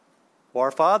Well,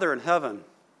 our Father in heaven,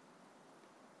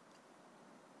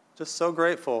 just so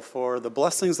grateful for the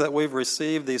blessings that we've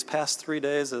received these past 3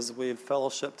 days as we've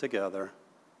fellowshiped together.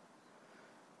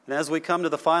 And as we come to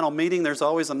the final meeting, there's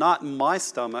always a knot in my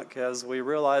stomach as we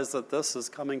realize that this is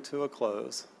coming to a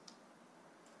close.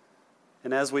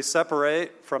 And as we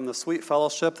separate from the sweet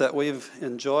fellowship that we've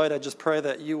enjoyed, I just pray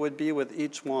that you would be with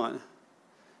each one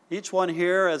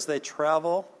here as they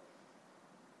travel,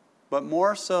 but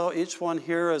more so each one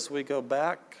here as we go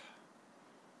back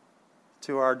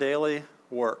to our daily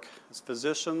work as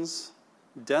physicians,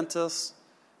 dentists,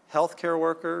 healthcare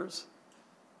workers,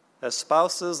 as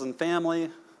spouses and family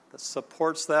that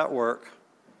supports that work.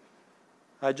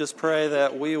 I just pray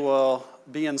that we will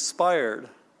be inspired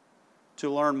to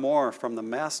learn more from the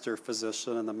master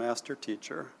physician and the master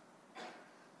teacher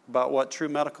about what true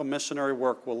medical missionary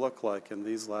work will look like in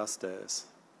these last days.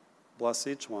 Bless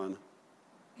each one.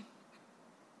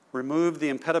 Remove the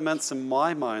impediments in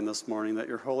my mind this morning that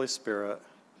your Holy Spirit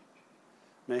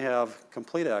may have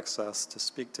complete access to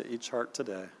speak to each heart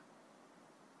today.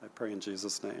 I pray in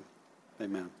Jesus' name.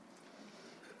 Amen.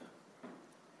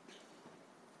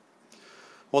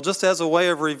 Well, just as a way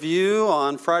of review,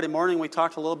 on Friday morning we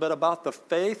talked a little bit about the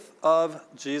faith of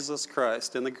Jesus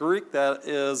Christ. In the Greek, that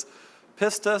is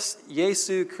pistis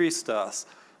Jesu Christos,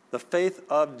 the faith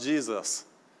of Jesus.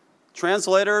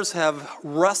 Translators have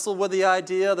wrestled with the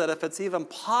idea that if it's even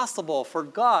possible for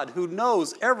God, who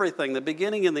knows everything, the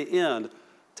beginning and the end,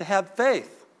 to have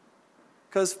faith.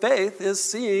 Because faith is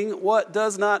seeing what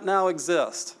does not now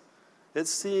exist. It's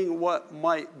seeing what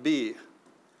might be.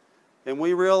 And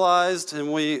we realized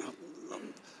and we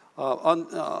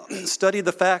studied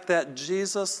the fact that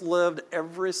Jesus lived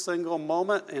every single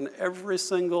moment and every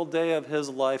single day of his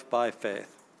life by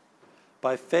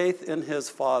faith in his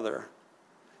Father.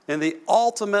 And the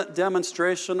ultimate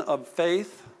demonstration of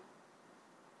faith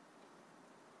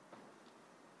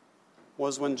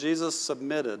was when Jesus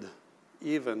submitted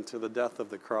even to the death of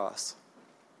the cross.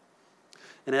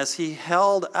 And as he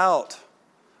held out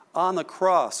on the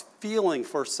cross, feeling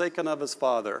forsaken of his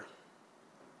Father,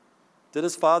 did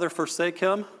his Father forsake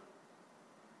him?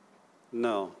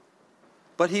 No.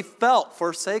 But he felt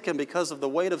forsaken because of the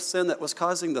weight of sin that was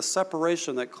causing the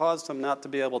separation that caused him not to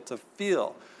be able to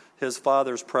feel his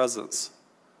Father's presence.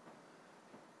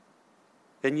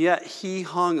 And yet he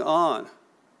hung on.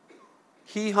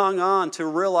 He hung on to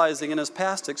realizing in his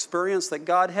past experience that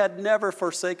God had never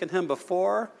forsaken him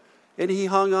before, and he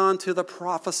hung on to the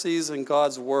prophecies in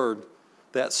God's word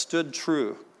that stood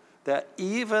true. That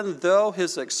even though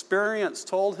his experience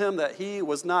told him that he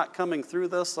was not coming through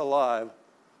this alive,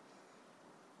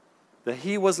 that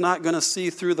he was not going to see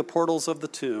through the portals of the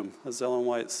tomb, as Ellen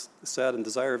White said in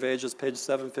Desire of Ages, page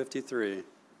 753.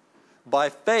 By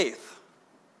faith,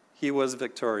 he was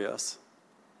victorious.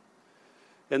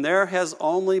 And there has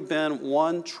only been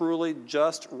one truly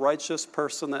just, righteous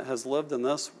person that has lived in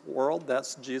this world.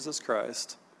 That's Jesus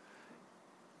Christ.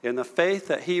 And the faith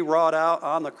that he wrought out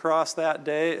on the cross that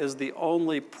day is the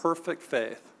only perfect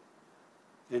faith.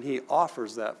 And he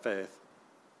offers that faith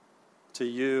to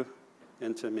you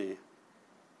and to me.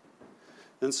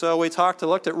 And so we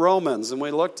looked at Romans, and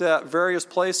we looked at various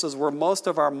places where most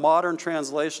of our modern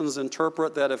translations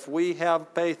interpret that if we have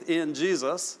faith in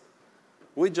Jesus,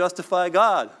 we justify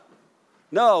God.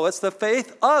 No, it's the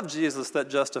faith of Jesus that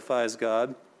justifies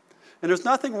God. And there's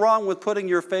nothing wrong with putting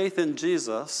your faith in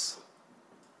Jesus.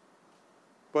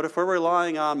 But if we're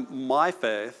relying on my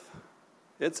faith,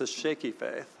 it's a shaky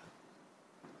faith.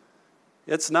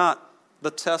 It's not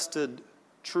the tested,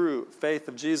 true faith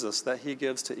of Jesus that he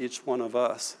gives to each one of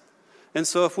us. And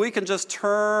so if we can just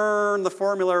turn the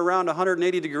formula around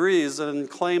 180 degrees and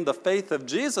claim the faith of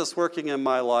Jesus working in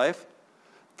my life,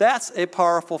 that's a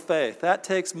powerful faith. That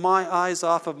takes my eyes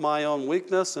off of my own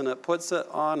weakness and it puts it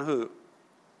on who?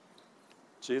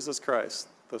 Jesus Christ,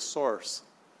 the source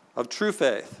of true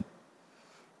faith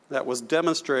that was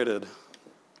demonstrated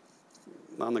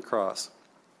on the cross.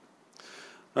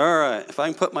 All right, if I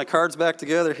can put my cards back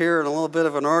together here in a little bit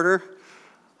of an order,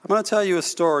 I'm going to tell you a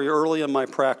story early in my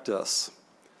practice.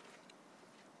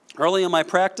 Early in my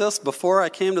practice, before I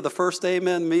came to the first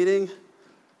Amen meeting,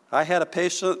 I had a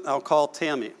patient I'll call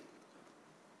Tammy.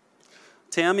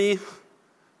 Tammy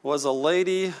was a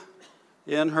lady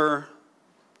in her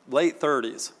late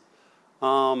 30s.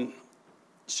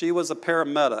 She was a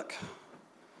paramedic.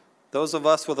 Those of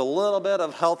us with a little bit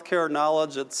of healthcare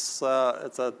knowledge, it's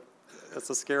a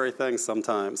scary thing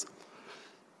sometimes.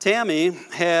 Tammy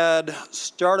had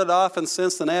started off in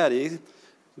Cincinnati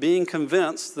being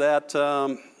convinced that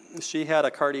she had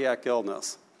a cardiac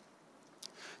illness.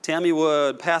 Tammy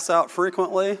would pass out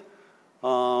frequently.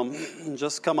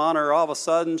 just come on her all of a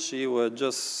sudden, she would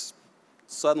just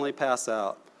suddenly pass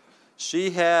out.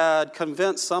 She had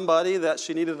convinced somebody that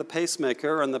she needed a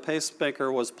pacemaker, and the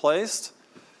pacemaker was placed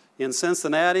in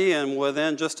Cincinnati, and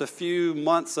within just a few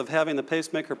months of having the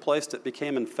pacemaker placed, it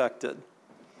became infected.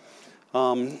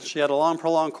 She had a long,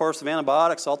 prolonged course of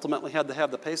antibiotics, ultimately had to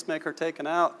have the pacemaker taken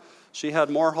out. She had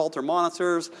more Holter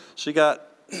monitors.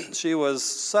 She was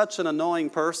such an annoying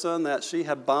person that she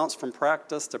had bounced from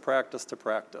practice to practice to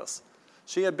practice.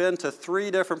 She had been to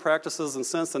 3 different practices in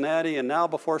Cincinnati, and now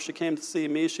before she came to see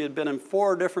me, she had been in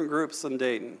 4 different groups in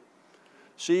Dayton.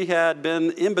 She had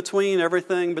been in between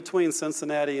everything between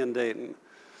Cincinnati and Dayton.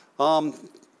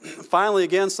 Finally,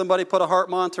 again, somebody put a heart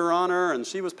monitor on her, and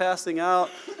she was passing out,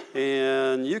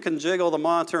 and you can jiggle the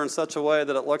monitor in such a way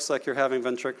that it looks like you're having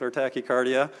ventricular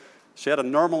tachycardia. She had a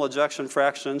normal ejection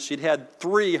fraction. She'd had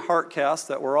 3 heart casts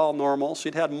that were all normal.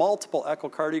 She'd had multiple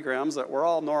echocardiograms that were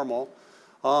all normal.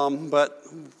 But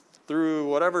through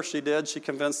whatever she did, she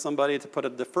convinced somebody to put a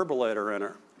defibrillator in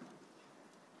her.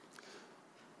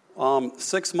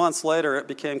 6 months later, it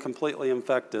became completely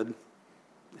infected.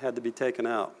 It had to be taken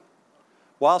out.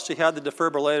 While she had the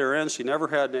defibrillator in, she never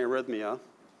had an arrhythmia.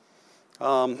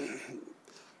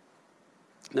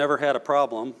 Never had a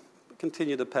problem. But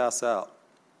continued to pass out.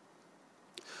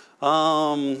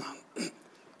 One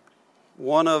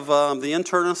of the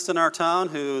internists in our town,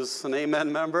 who's an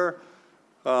Amen member,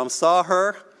 saw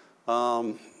her.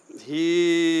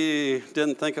 He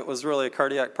didn't think it was really a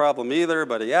cardiac problem either,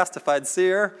 but he asked if I'd see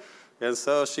her, and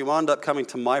so she wound up coming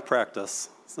to my practice.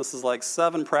 This is like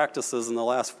 7 practices in the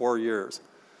last 4 years.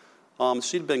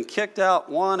 She'd been kicked out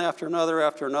one after another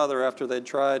after they'd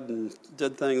tried and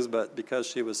did things, but because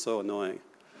she was so annoying.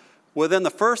 Within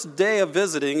the first day of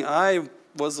visiting, I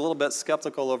was a little bit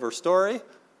skeptical of her story,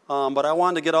 but I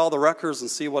wanted to get all the records and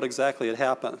see what exactly had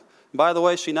happened. By the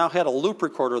way, she now had a loop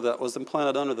recorder that was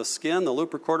implanted under the skin. The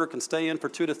loop recorder can stay in for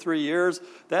 2 to 3 years.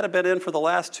 That had been in for the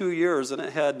last 2 years, and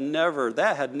that had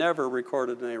never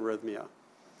recorded an arrhythmia.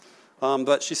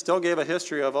 But she still gave a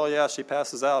history of, oh yeah, she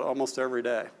passes out almost every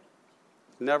day.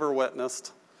 Never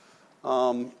witnessed.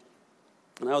 And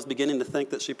I was beginning to think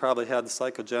that she probably had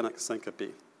psychogenic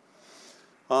syncope.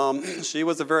 She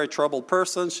was a very troubled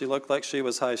person. She looked like she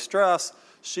was high stress.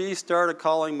 She started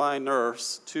calling my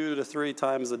nurse 2 to 3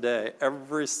 times a day,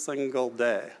 every single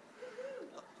day.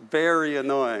 Very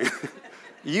annoying.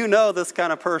 You know this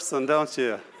kind of person, don't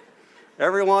you?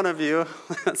 Every one of you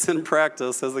that's in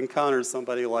practice has encountered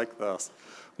somebody like this.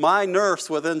 My nurse,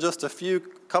 within just a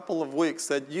couple of weeks,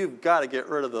 said, "You've got to get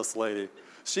rid of this lady.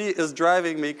 She is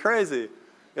driving me crazy."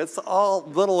 It's all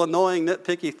little annoying,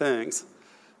 nitpicky things.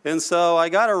 And so I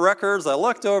got her records, I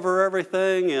looked over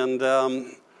everything, and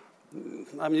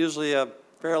I'm usually a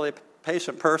fairly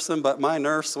patient person, but my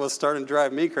nurse was starting to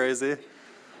drive me crazy.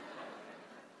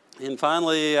 And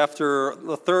finally, after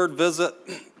the 3rd visit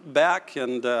back,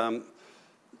 and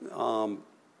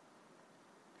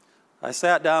I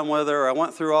sat down with her, I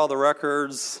went through all the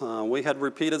records, we had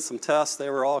repeated some tests,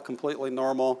 they were all completely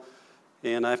normal,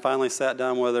 and I finally sat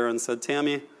down with her and said,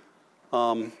 "Tammy,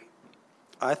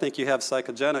 I think you have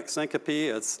psychogenic syncope.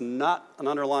 It's not an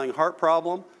underlying heart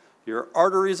problem. Your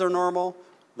arteries are normal.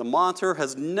 The monitor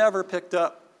has never picked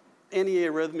up any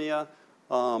arrhythmia.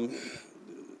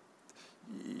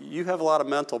 You have a lot of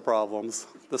mental problems.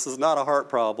 This is not a heart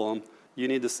problem. You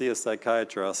need to see a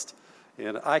psychiatrist.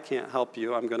 And I can't help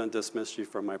you. I'm going to dismiss you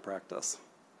from my practice."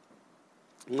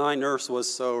 My nurse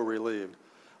was so relieved.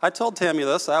 I told Tammy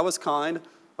this. I was kind.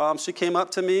 She came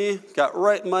up to me, got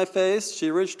right in my face.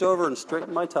 She reached over and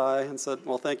straightened my tie and said,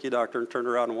 "Well, thank you, doctor," and turned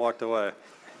around and walked away.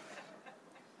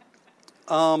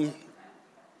 I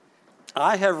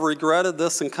have regretted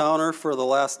this encounter for the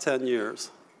last 10 years.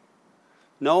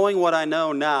 Knowing what I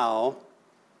know now,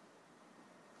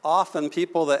 often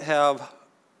people that have,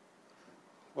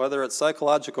 whether it's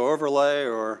psychological overlay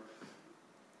or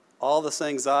all this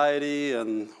anxiety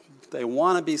and they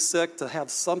want to be sick to have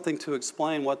something to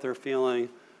explain what they're feeling,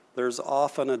 there's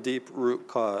often a deep root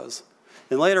cause.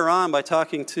 And later on, by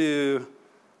talking to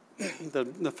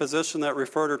the physician that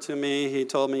referred her to me, he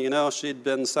told me, she'd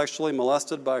been sexually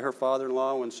molested by her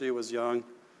father-in-law when she was young.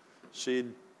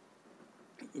 She'd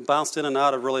bounced in and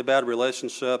out of really bad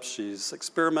relationships. She's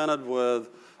experimented with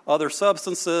other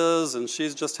substances, and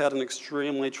she's just had an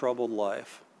extremely troubled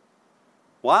life.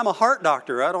 Well, I'm a heart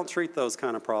doctor. I don't treat those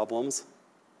kind of problems.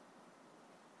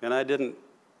 And I didn't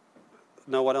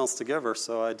know what else to give her,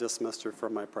 so I dismissed her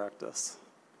from my practice.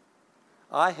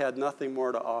 I had nothing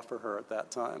more to offer her at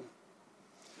that time.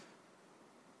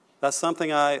 That's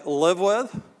something I live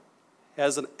with,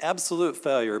 as an absolute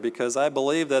failure, because I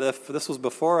believe that if this was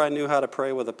before I knew how to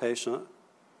pray with a patient,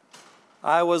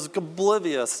 I was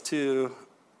oblivious to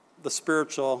the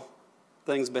spiritual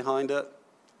things behind it.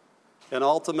 And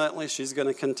ultimately, she's going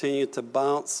to continue to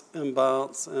bounce and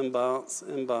bounce and bounce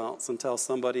and bounce until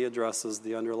somebody addresses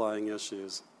the underlying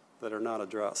issues that are not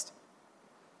addressed.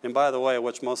 And by the way,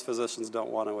 which most physicians don't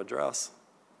want to address,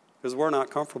 because we're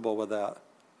not comfortable with that.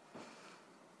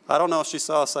 I don't know if she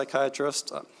saw a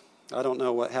psychiatrist. I don't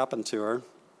know what happened to her.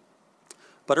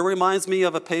 But it reminds me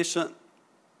of a patient,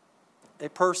 a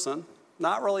person,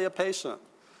 not really a patient,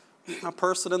 a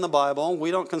person in the Bible.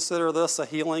 We don't consider this a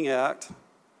healing act.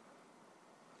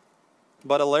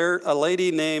 But a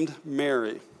lady named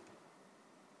Mary.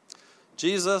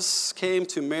 Jesus came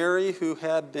to Mary who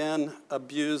had been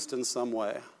abused in some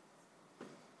way.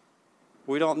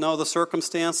 We don't know the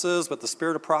circumstances, but the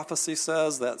spirit of prophecy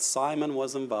says that Simon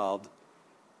was involved.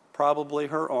 Probably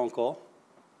her uncle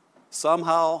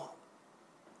somehow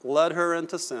led her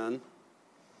into sin.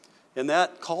 In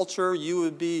that culture, you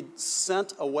would be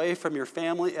sent away from your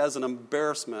family as an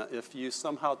embarrassment if you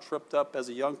somehow tripped up as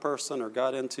a young person or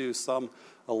got into some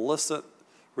illicit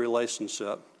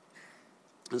relationship.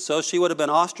 And so she would have been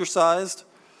ostracized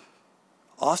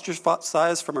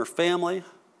from her family,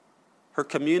 her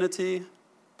community,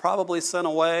 probably sent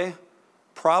away,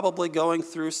 probably going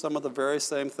through some of the very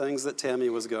same things that Tammy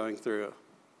was going through.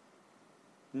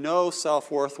 No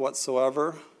self-worth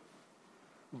whatsoever.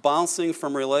 Bouncing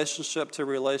from relationship to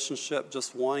relationship,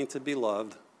 just wanting to be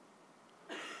loved,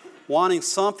 wanting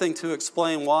something to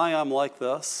explain why I'm like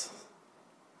this,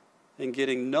 and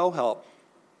getting no help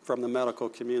from the medical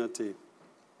community.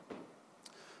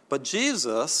 But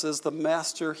Jesus is the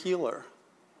master healer,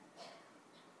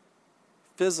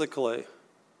 physically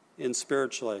and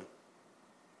spiritually.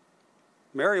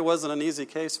 Mary wasn't an easy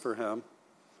case for him.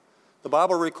 The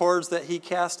Bible records that he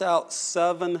cast out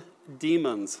 7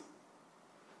 demons.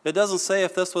 It doesn't say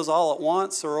if this was all at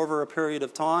once or over a period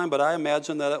of time, but I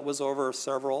imagine that it was over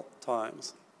several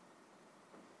times.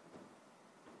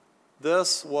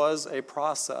 This was a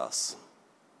process.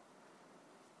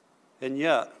 And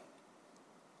yet,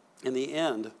 in the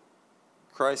end,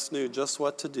 Christ knew just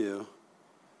what to do,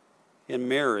 and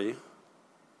Mary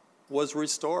was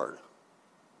restored.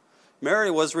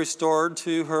 Mary was restored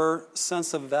to her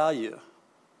sense of value,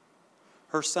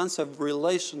 her sense of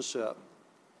relationship.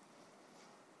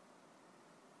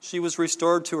 She was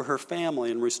restored to her family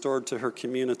and restored to her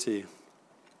community.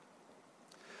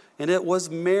 And it was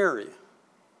Mary.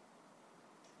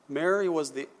 Mary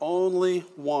was the only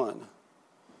one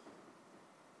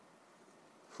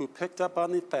who picked up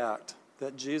on the fact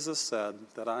that Jesus said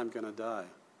that I'm going to die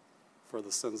for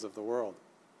the sins of the world.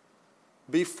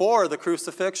 Before the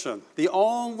crucifixion, the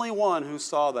only one who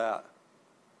saw that.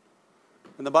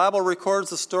 And the Bible records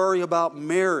the story about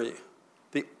Mary,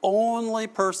 the only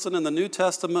person in the New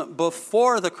Testament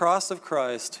before the cross of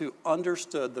Christ who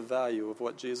understood the value of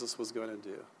what Jesus was going to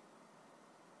do.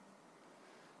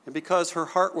 And because her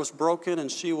heart was broken and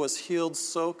she was healed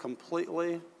so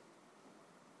completely,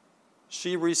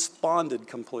 she responded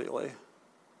completely.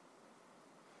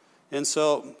 And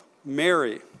so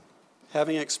Mary,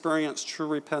 having experienced true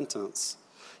repentance,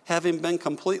 having been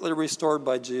completely restored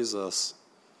by Jesus,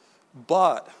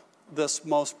 bought this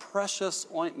most precious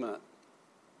ointment.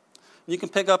 You can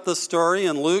pick up this story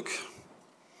in Luke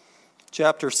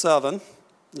chapter 7,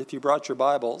 if you brought your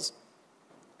Bibles.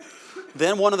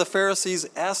 Then one of the Pharisees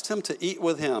asked him to eat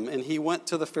with him, and he went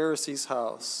to the Pharisee's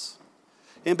house.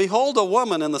 And behold, a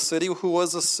woman in the city who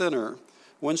was a sinner,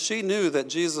 when she knew that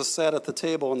Jesus sat at the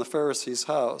table in the Pharisee's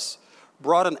house,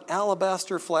 brought an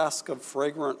alabaster flask of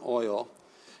fragrant oil,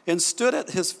 and stood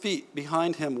at his feet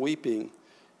behind him weeping.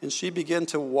 And she began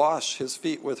to wash his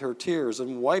feet with her tears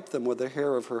and wiped them with the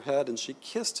hair of her head. And she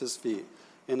kissed his feet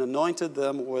and anointed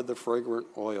them with the fragrant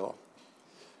oil.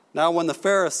 Now when the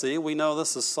Pharisee, we know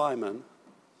this is Simon,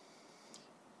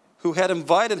 who had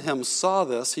invited him, saw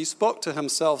this, he spoke to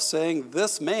himself, saying,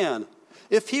 this man,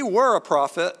 if he were a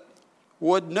prophet,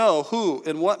 would know who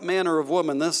and what manner of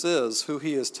woman this is who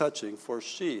he is touching, for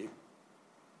she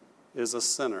is a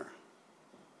sinner.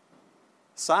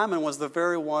 Simon was the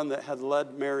very one that had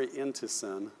led Mary into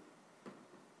sin.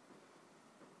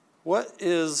 What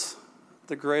is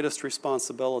the greatest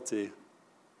responsibility?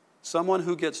 Someone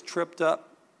who gets tripped up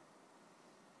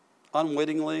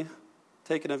unwittingly,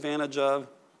 taken advantage of,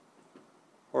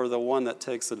 or the one that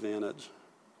takes advantage?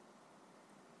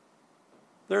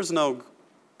 There's no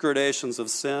gradations of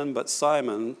sin, but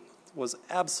Simon was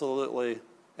absolutely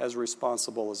as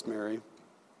responsible as Mary.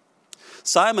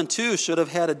 Simon, too, should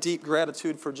have had a deep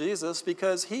gratitude for Jesus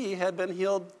because he had been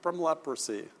healed from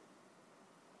leprosy.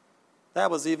 That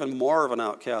was even more of an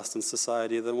outcast in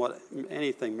society than what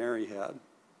anything Mary had.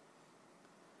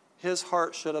 His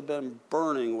heart should have been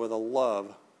burning with a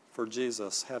love for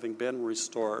Jesus, having been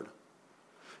restored.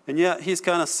 And yet he's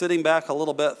kind of sitting back a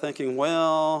little bit thinking,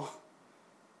 well,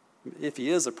 if he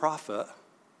is a prophet,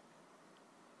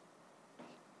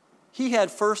 he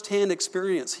had firsthand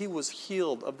experience. He was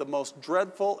healed of the most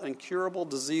dreadful and curable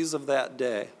disease of that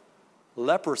day,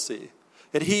 leprosy.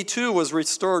 And he too was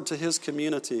restored to his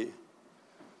community.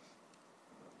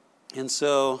 And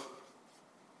so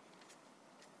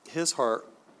his heart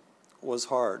was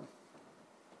hard.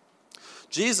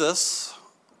 Jesus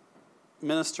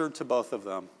ministered to both of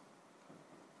them.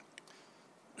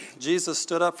 Jesus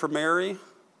stood up for Mary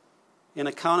and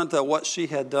accounted that what she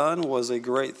had done was a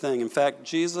great thing. In fact,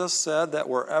 Jesus said that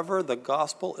wherever the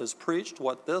gospel is preached,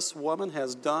 what this woman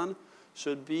has done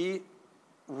should be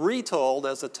retold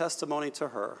as a testimony to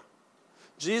her.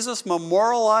 Jesus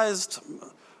memorialized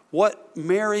what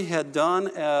Mary had done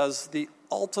as the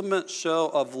ultimate show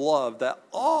of love that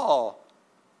all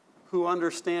who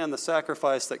understand the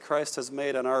sacrifice that Christ has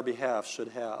made on our behalf should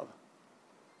have.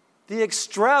 The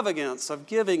extravagance of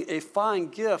giving a fine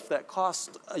gift that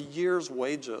costs a year's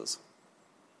wages.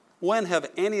 When have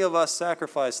any of us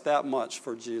sacrificed that much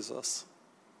for Jesus?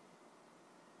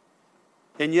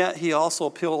 And yet he also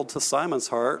appealed to Simon's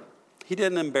heart. He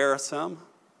didn't embarrass him,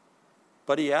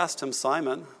 but he asked him,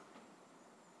 Simon,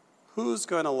 who's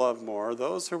going to love more?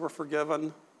 Those who were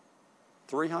forgiven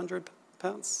 300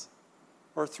 pence?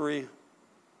 Or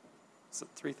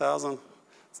 3,000?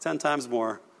 It's 10 times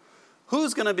more.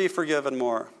 Who's going to be forgiven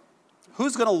more?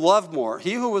 Who's going to love more?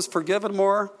 He who was forgiven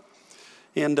more.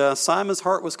 And Simon's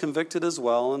heart was convicted as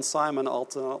well, and Simon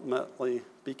ultimately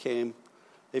became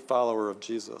a follower of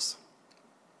Jesus.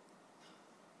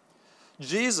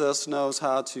 Jesus knows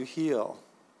how to heal.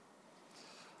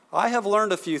 I have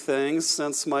learned a few things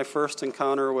since my first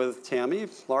encounter with Tammy,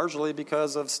 largely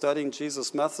because of studying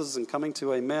Jesus' methods and coming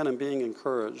to Amen and being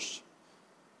encouraged.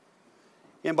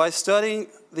 And by studying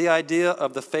the idea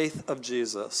of the faith of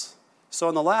Jesus. So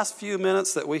in the last few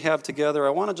minutes that we have together, I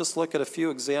want to just look at a few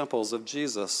examples of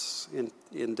Jesus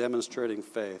in demonstrating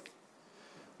faith.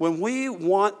 When we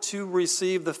want to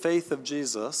receive the faith of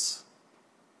Jesus,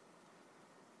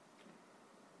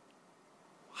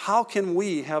 how can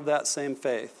we have that same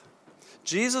faith?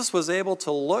 Jesus was able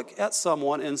to look at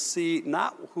someone and see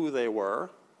not who they were,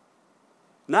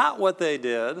 not what they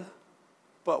did,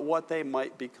 but what they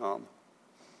might become.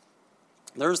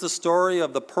 There's the story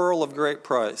of the pearl of great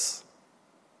price.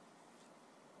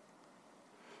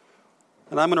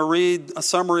 And I'm going to read a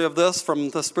summary of this from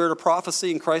the Spirit of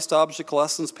Prophecy in Christ Object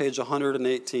Lessons, page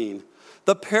 118.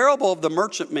 The parable of the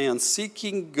merchant man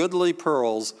seeking goodly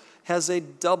pearls has a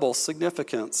double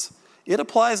significance. It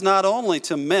applies not only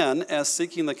to men as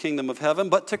seeking the kingdom of heaven,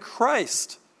 but to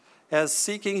Christ as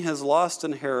seeking his lost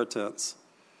inheritance.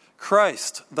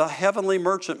 Christ, the heavenly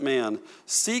merchant man,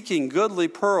 seeking goodly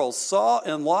pearls, saw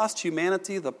in lost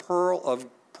humanity the pearl of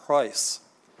price.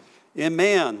 In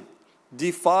man,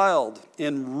 defiled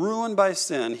and ruined by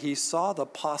sin, he saw the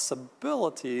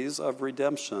possibilities of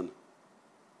redemption.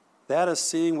 That is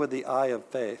seeing with the eye of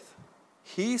faith.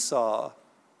 He saw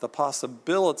the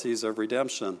possibilities of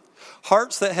redemption.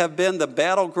 Hearts that have been the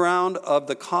battleground of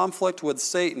the conflict with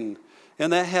Satan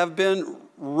and that have been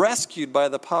rescued by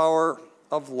the power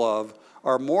of love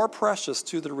are more precious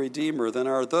to the Redeemer than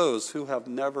are those who have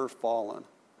never fallen.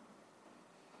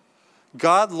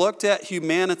 God looked at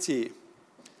humanity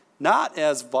not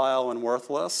as vile and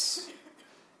worthless.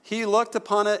 He looked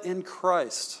upon it in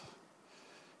Christ,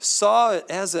 saw it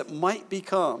as it might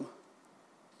become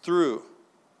through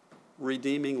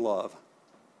redeeming love.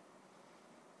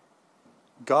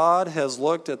 God has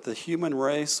looked at the human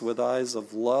race with eyes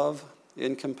of love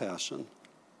and compassion.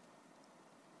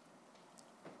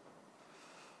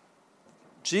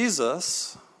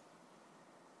 Jesus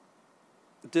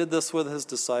did this with his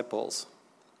disciples.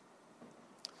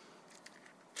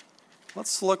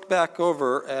 Let's look back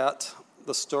over at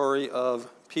the story of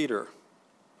Peter.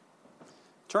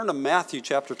 Turn to Matthew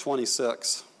chapter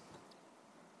 26.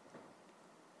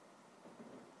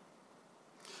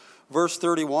 Verse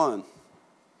 31.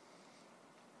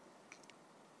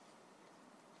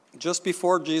 Just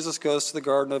before Jesus goes to the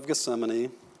Garden of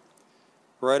Gethsemane,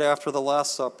 right after the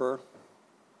Last Supper,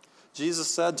 Jesus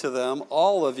said to them,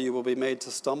 "All of you will be made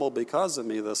to stumble because of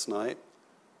me this night.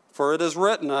 For it is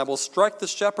written, I will strike the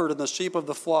shepherd and the sheep of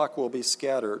the flock will be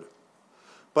scattered.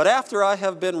 But after I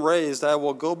have been raised, I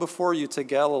will go before you to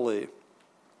Galilee."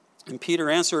 And Peter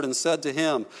answered and said to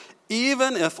him,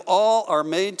 "Even if all are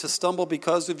made to stumble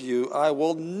because of you, I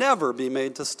will never be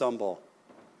made to stumble."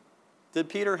 Did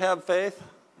Peter have faith?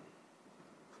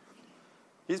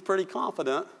 He's pretty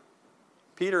confident.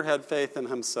 Peter had faith in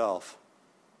himself.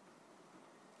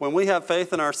 When we have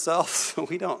faith in ourselves,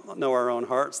 we don't know our own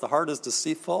hearts. The heart is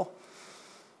deceitful.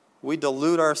 We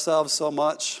delude ourselves so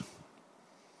much.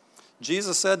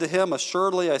 Jesus said to him,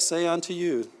 "Assuredly I say unto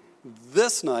you,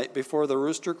 this night before the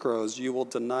rooster crows, you will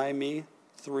deny me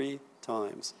 3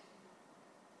 times."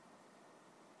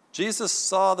 Jesus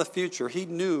saw the future. He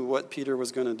knew what Peter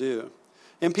was going to do.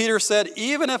 And Peter said,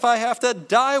 "Even if I have to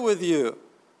die with you,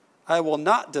 I will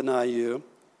not deny you."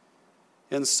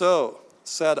 And so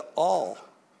said all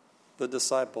the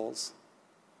disciples.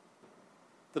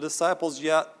 The disciples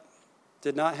yet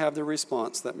did not have the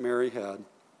response that Mary had.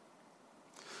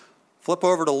 Flip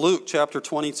over to Luke chapter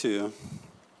 22.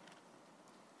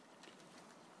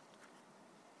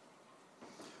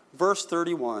 Verse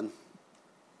 31.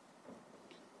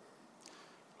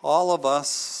 All of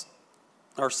us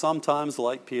are sometimes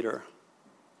like Peter.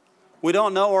 We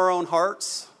don't know our own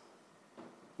hearts.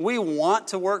 We want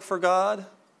to work for God.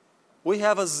 We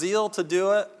have a zeal to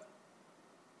do it.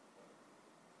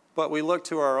 But we look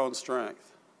to our own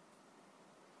strength.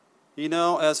 You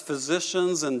know, as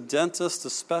physicians and dentists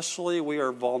especially, we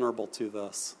are vulnerable to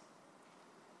this.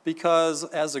 Because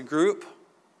as a group,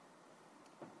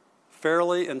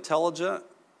 fairly intelligent,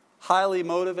 highly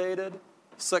motivated,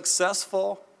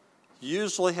 successful,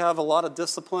 usually have a lot of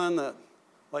discipline that,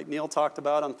 like Neil talked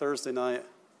about on Thursday night.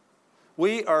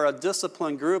 We are a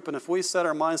disciplined group, and if we set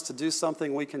our minds to do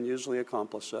something, we can usually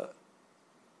accomplish it.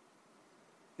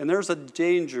 And there's a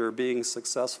danger being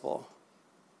successful.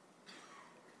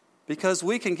 Because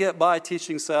we can get by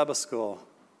teaching Sabbath school.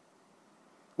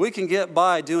 We can get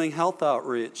by doing health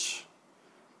outreach.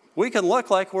 We can look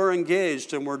like we're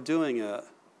engaged and we're doing it.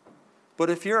 But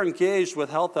if you're engaged with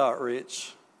health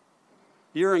outreach,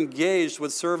 you're engaged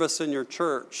with service in your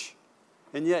church,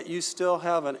 and yet you still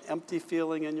have an empty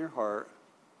feeling in your heart,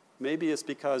 maybe it's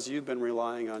because you've been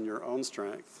relying on your own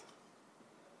strength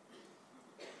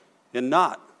and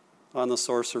not on the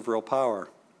source of real power.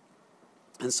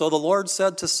 And so the Lord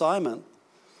said to Simon,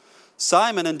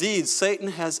 "Simon, indeed, Satan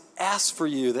has asked for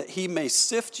you that he may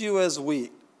sift you as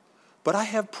wheat, but I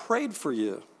have prayed for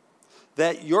you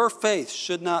that your faith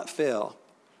should not fail.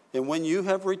 And when you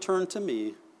have returned to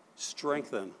me,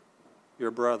 strengthen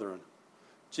your brethren."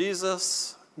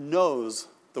 Jesus knows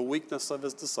the weakness of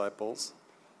his disciples.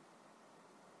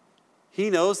 He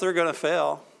knows they're going to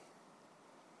fail.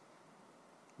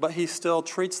 But he still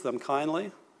treats them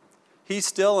kindly. He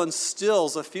still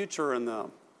instills a future in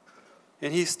them.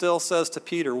 And he still says to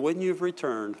Peter, "When you've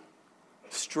returned,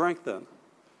 strengthen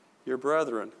your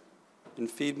brethren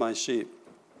and feed my sheep."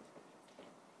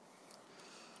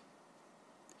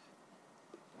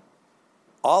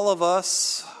 All of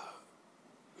us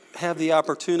have the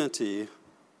opportunity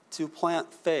to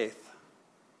plant faith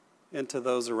into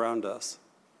those around us.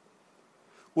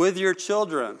 With your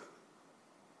children,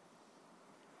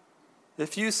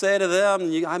 if you say to them,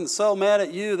 "I'm so mad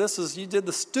at you, you did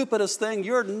the stupidest thing,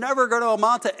 you're never going to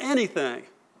amount to anything,"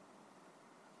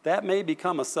 that may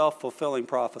become a self-fulfilling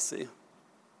prophecy.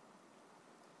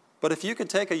 But if you could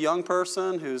take a young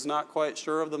person who's not quite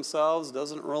sure of themselves,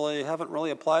 haven't really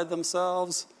applied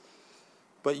themselves,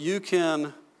 but you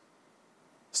can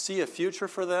see a future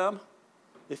for them,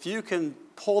 if you can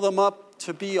pull them up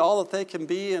to be all that they can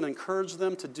be and encourage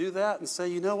them to do that and say,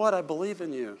 "You know what, I believe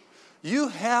in you. You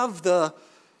have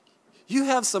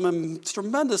some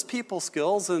tremendous people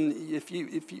skills, and if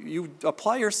you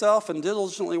apply yourself and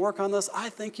diligently work on this, I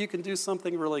think you can do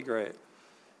something really great.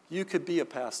 You could be a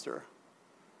pastor.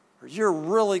 Or you're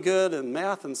really good in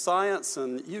math and science,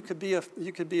 and you could be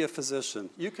a physician.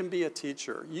 You can be a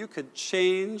teacher. You could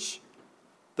change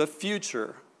the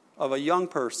future of a young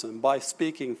person by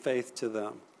speaking faith to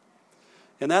them."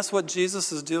 And that's what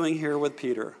Jesus is doing here with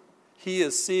Peter. He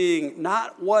is seeing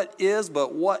not what is,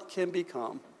 but what can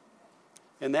become.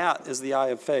 And that is the eye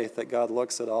of faith that God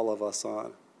looks at all of us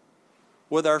on.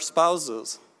 With our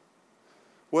spouses,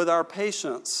 with our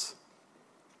patients.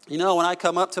 You know, when I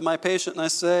come up to my patient and I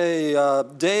say,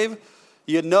 "Dave,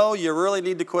 you know you really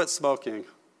need to quit smoking.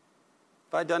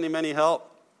 Have I done him any help?"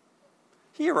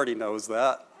 He already knows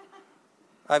that.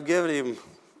 I've given him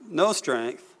no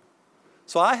strength.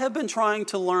 So I have been trying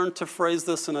to learn to phrase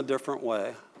this in a different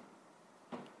way.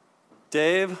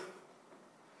 "Dave,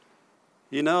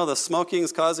 you know the smoking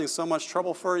is causing so much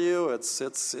trouble for you. It's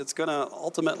going to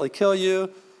ultimately kill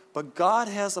you. But God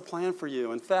has a plan for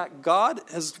you. In fact, God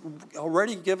has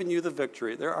already given you the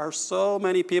victory. There are so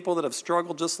many people that have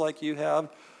struggled just like you have.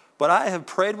 But I have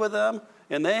prayed with them,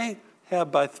 and they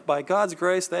by God's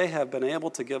grace, they have been able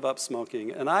to give up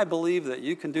smoking. And I believe that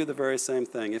you can do the very same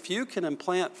thing. If you can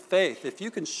implant faith, if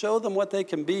you can show them what they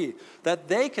can be, that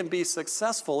they can be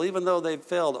successful even though they've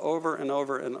failed over and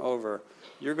over and over,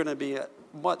 you're going to be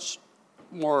much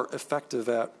more effective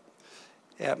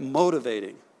at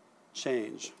motivating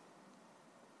change.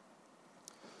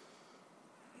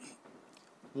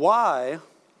 Why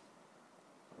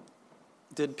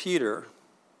did Peter,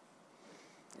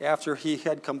 after he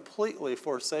had completely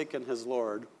forsaken his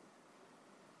Lord,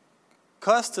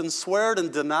 cussed and sweared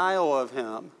in denial of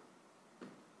him,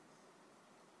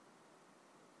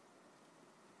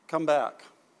 come back?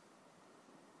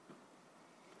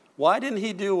 Why didn't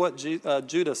he do what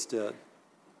Judas did?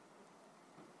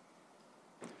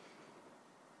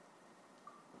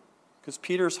 Because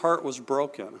Peter's heart was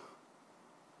broken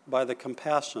by the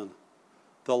compassion,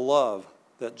 the love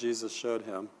that Jesus showed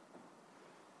him.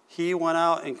 He went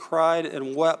out and cried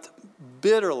and wept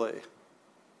bitterly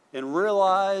and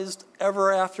realized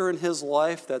ever after in his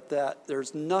life that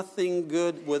there's nothing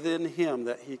good within him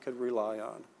that he could rely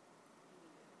on.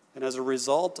 And as a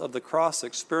result of the cross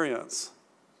experience,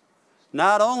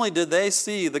 not only did they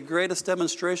see the greatest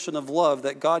demonstration of love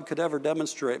that God could ever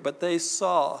demonstrate, but they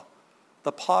saw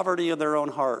the poverty in their own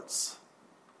hearts,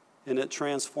 and it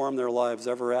transformed their lives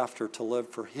ever after to live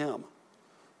for him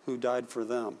who died for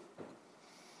them.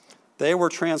 They were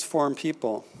transformed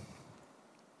people.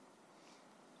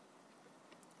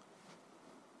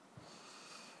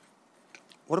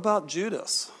 What about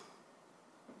Judas?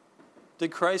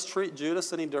 Did Christ treat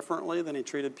Judas any differently than he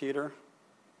treated Peter?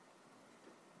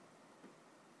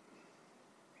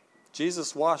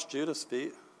 Jesus washed Judas'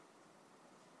 feet.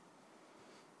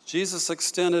 Jesus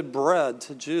extended bread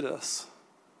to Judas.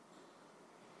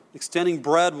 Extending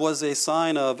bread was a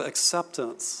sign of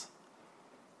acceptance,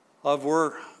 of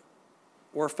we're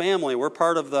family,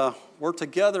 we're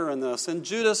together in this. And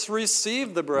Judas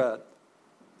received the bread,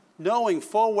 knowing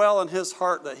full well in his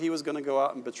heart that he was going to go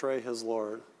out and betray his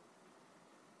Lord.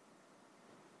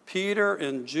 Peter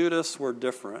and Judas were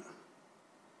different.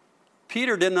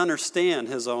 Peter didn't understand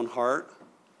his own heart,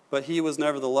 but he was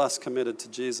nevertheless committed to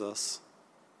Jesus.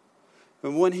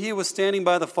 And when he was standing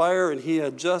by the fire and he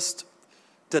had just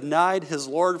denied his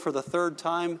Lord for the third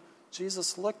time,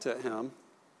 Jesus looked at him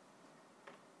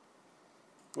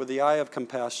with the eye of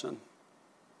compassion.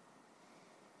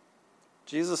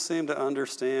 Jesus seemed to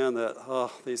understand that,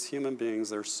 these human beings,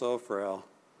 they're so frail,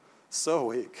 so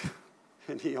weak.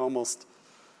 And he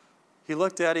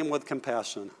looked at him with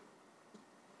compassion.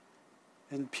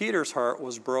 And Peter's heart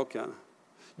was broken.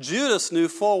 Judas knew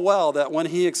full well that when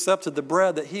he accepted the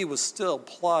bread that he was still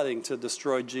plotting to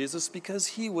destroy Jesus because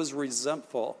he was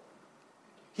resentful.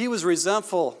 He was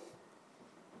resentful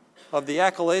of the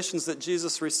accolades that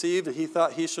Jesus received, and he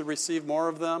thought he should receive more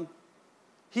of them.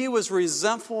 He was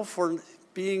resentful for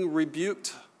being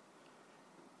rebuked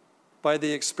by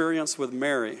the experience with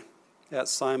Mary at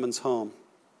Simon's home.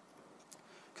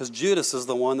 Because Judas is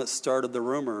the one that started the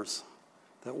rumors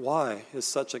that why is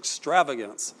such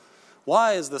extravagance?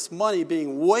 Why is this money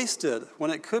being wasted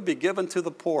when it could be given to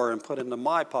the poor and put into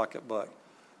my pocketbook,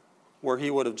 where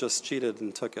he would have just cheated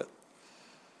and took it?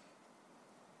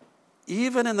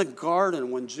 Even in the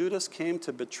garden, when Judas came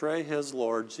to betray his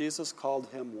Lord, Jesus called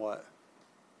him what?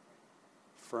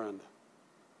 Friend.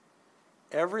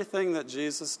 Everything that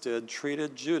Jesus did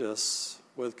treated Judas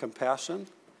with compassion,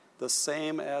 the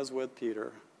same as with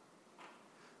Peter.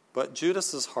 But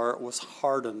Judas's heart was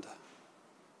hardened.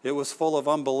 It was full of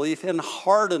unbelief and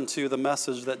hardened to the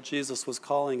message that Jesus was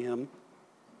calling him.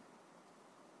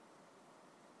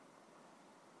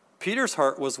 Peter's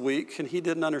heart was weak, and he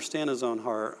didn't understand his own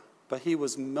heart, but he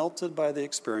was melted by the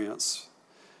experience,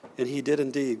 and he did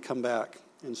indeed come back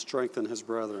and strengthen his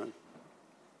brethren.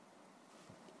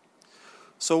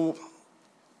 So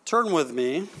turn with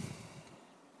me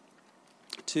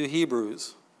to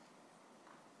Hebrews.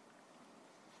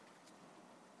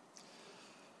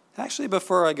 Actually,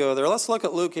 before I go there, let's look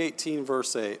at Luke 18,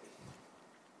 verse 8.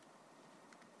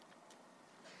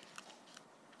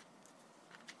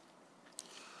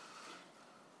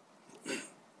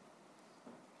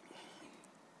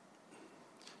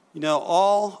 You know,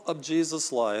 all of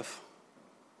Jesus' life,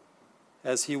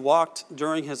 as he walked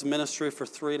during his ministry for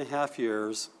 3.5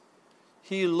 years,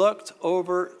 he looked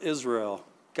over Israel,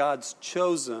 God's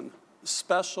chosen,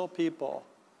 special people,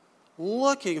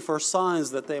 looking for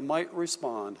signs that they might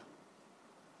respond,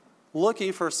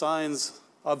 looking for signs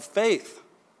of faith.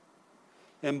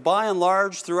 And by and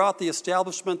large, throughout the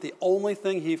establishment, the only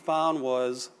thing he found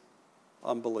was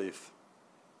unbelief,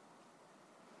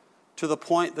 to the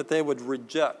point that they would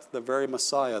reject the very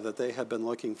Messiah that they had been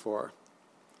looking for.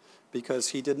 because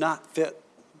he did not fit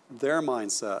their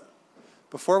mindset.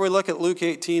 Before we look at Luke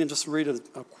 18 and just read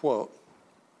a quote.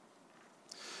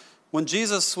 When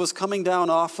Jesus was coming down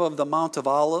off of the Mount of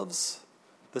Olives,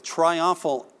 the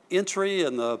triumphal entry,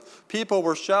 and the people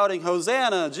were shouting,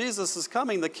 "Hosanna, Jesus is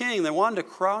coming, the King." They wanted to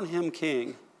crown him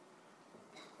king.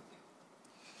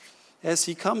 As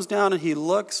he comes down and he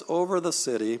looks over the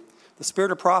city, the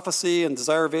Spirit of Prophecy and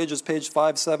Desire of Ages, page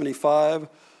 575,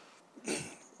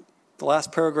 the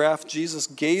last paragraph, Jesus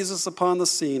gazes upon the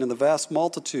scene and the vast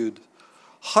multitude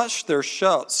hushed their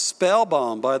shouts,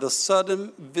 spellbound by the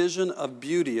sudden vision of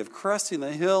beauty, of cresting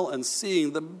the hill and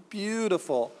seeing the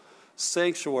beautiful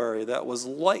sanctuary that was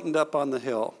lightened up on the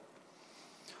hill.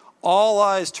 All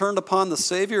eyes turned upon the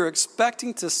Savior,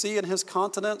 expecting to see in his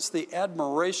countenance the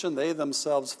admiration they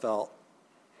themselves felt.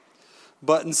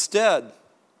 But instead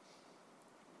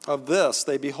of this,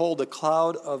 they behold a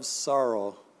cloud of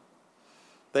sorrow.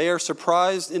 They are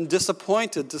surprised and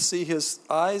disappointed to see his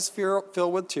eyes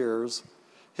filled with tears,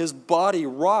 his body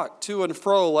rocked to and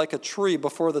fro like a tree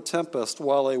before the tempest,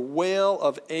 while a wail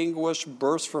of anguish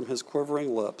burst from his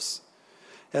quivering lips,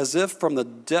 as if from the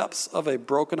depths of a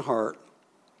broken heart.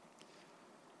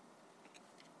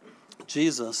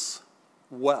 Jesus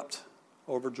wept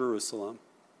over Jerusalem.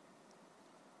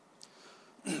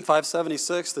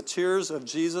 576, the tears of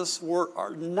Jesus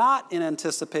are not in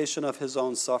anticipation of his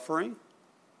own suffering.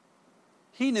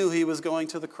 He knew he was going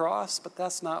to the cross, but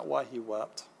that's not why he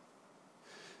wept.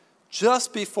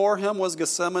 Just before him was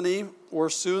Gethsemane, where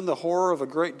soon the horror of a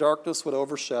great darkness would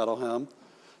overshadow him.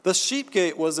 The sheep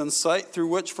gate was in sight, through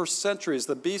which for centuries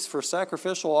the beasts for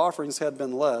sacrificial offerings had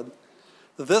been led.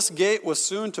 This gate was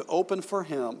soon to open for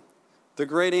him, the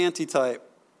great antitype,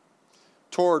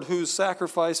 toward whose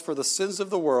sacrifice for the sins of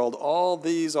the world all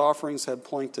these offerings had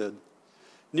pointed.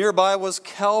 Nearby was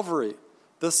Calvary,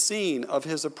 the scene of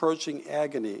his approaching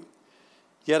agony.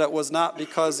 Yet it was not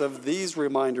because of these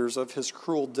reminders of his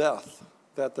cruel death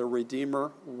that the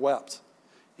Redeemer wept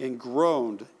and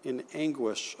groaned in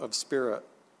anguish of spirit.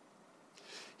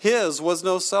 His was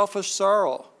no selfish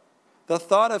sorrow. The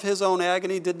thought of his own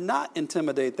agony did not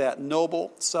intimidate that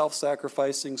noble,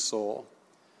 self-sacrificing soul.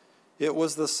 It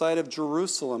was the sight of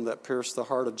Jerusalem that pierced the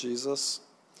heart of Jesus.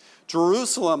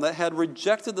 Jerusalem that had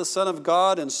rejected the Son of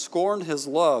God and scorned his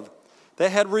love,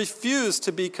 that had refused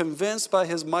to be convinced by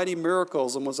his mighty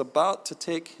miracles and was about to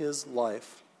take his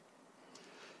life.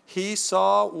 He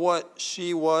saw what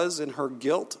she was in her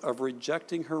guilt of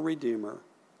rejecting her Redeemer.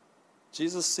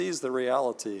 Jesus sees the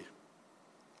reality.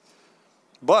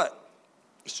 But,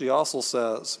 she also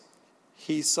says,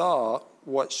 he saw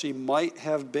what she might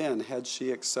have been had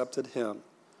she accepted him,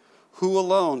 who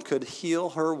alone could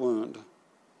heal her wound.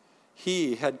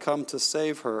 He had come to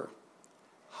save her.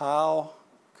 How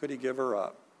could he give her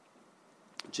up?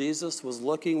 Jesus was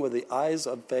looking with the eyes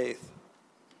of faith.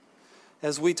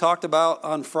 As we talked about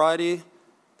on Friday,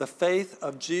 the faith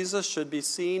of Jesus should be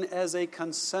seen as a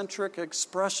concentric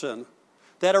expression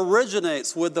that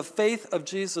originates with the faith of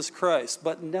Jesus Christ,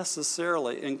 but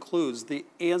necessarily includes the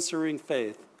answering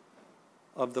faith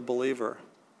of the believer.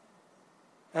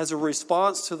 As a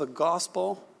response to the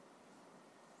gospel,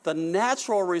 the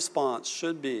natural response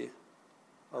should be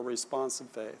a response of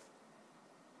faith,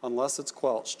 unless it's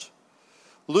quelched.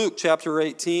 Luke chapter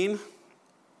 18,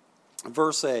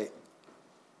 verse 8.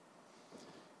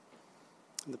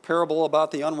 The parable about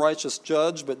the unrighteous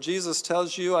judge, but Jesus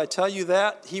tells you, I tell you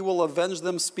that he will avenge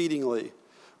them speedily.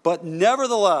 But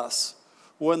nevertheless,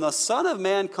 when the Son of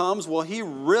Man comes, will he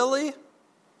really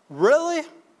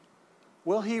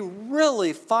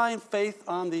find faith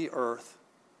on the earth?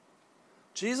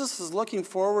 Jesus is looking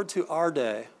forward to our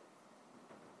day.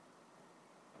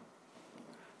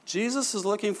 Jesus is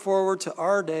looking forward to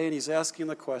our day, and he's asking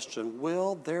the question,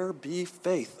 will there be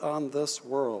faith on this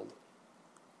world?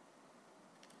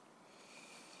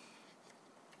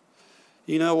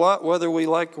 You know what? Whether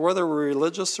we're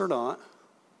religious or not,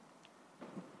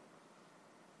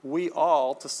 we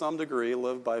all, to some degree,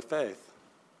 live by faith.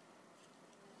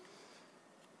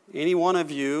 Any one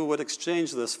of you would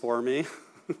exchange this for me.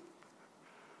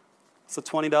 It's a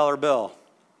 $20 bill.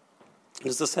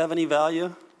 Does this have any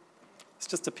value? It's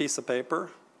just a piece of paper.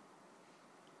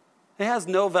 It has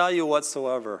no value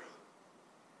whatsoever.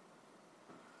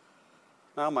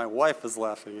 Now my wife is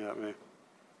laughing at me.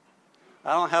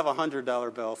 I don't have a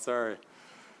 $100 bill, sorry.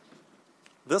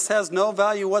 This has no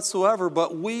value whatsoever,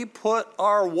 but we put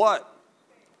our what?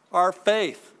 Our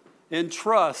faith and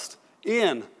trust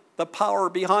in the power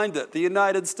behind it, the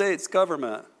United States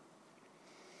government.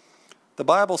 The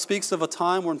Bible speaks of a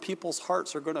time when people's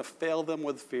hearts are going to fail them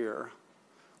with fear.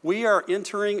 We are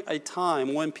entering a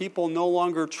time when people no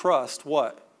longer trust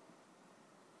what?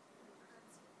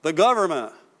 The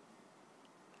government.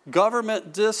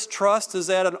 Government distrust is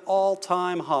at an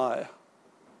all-time high.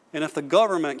 And if the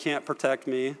government can't protect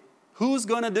me, who's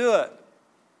going to do it?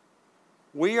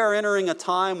 We are entering a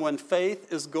time when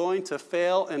faith is going to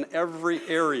fail in every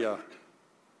area.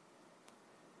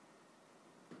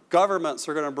 Governments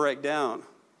are going to break down.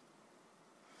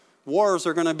 Wars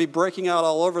are going to be breaking out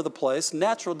all over the place.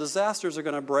 Natural disasters are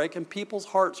going to break, and people's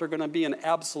hearts are going to be in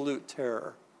absolute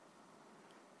terror.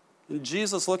 And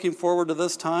Jesus, looking forward to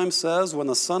this time, says, when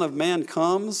the Son of Man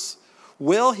comes,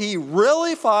 will he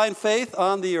really find faith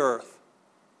on the earth?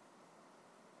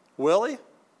 Will he?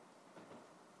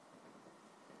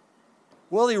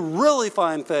 Will he really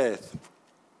find faith?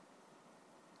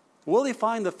 Will he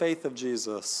find the faith of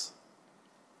Jesus?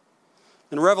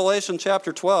 And Revelation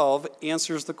chapter 12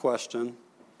 answers the question.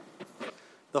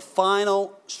 The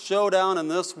final showdown in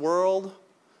this world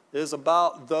is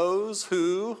about those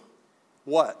who,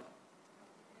 what?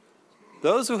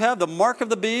 Those who have the mark of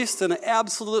the beast and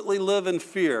absolutely live in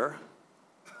fear.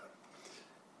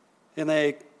 And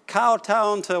they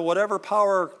kowtow to whatever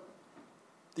power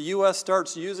the U.S.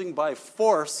 starts using by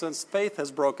force, since faith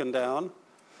has broken down,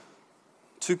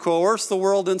 to coerce the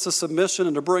world into submission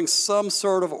and to bring some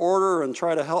sort of order and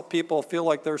try to help people feel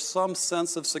like there's some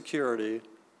sense of security.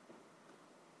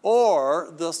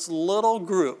 Or this little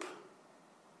group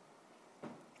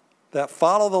that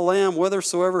follow the Lamb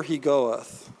whithersoever he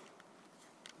goeth.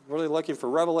 Really looking for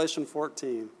Revelation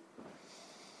 14.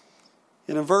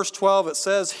 And in verse 12 it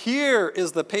says, here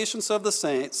is the patience of the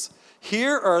saints.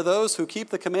 Here are those who keep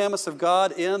the commandments of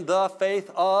God in the faith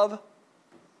of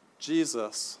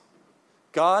Jesus.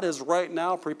 God is right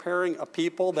now preparing a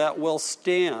people that will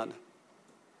stand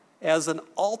as an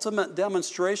ultimate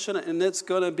demonstration, and it's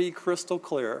going to be crystal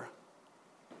clear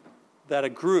that a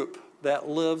group that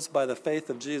lives by the faith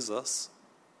of Jesus.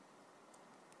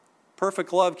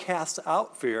 Perfect love casts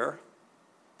out fear.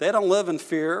 They don't live in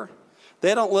fear.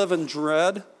 They don't live in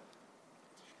dread.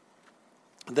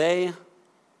 They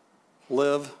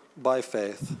live by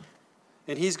faith.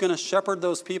 And he's going to shepherd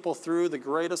those people through the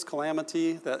greatest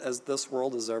calamity that as this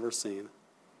world has ever seen.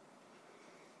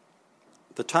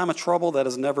 The time of trouble that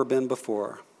has never been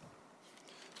before.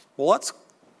 Well, let's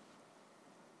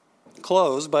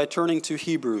close by turning to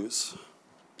Hebrews.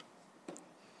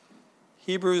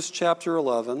 Hebrews chapter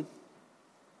 11.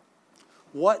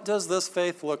 What does this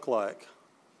faith look like?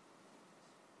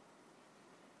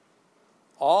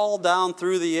 All down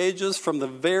through the ages, from the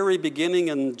very beginning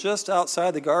and just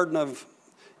outside the Garden of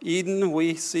Eden,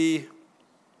 we see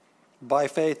by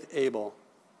faith Abel.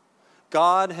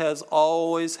 God has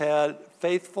always had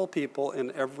faithful people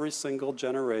in every single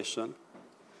generation.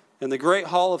 And the Great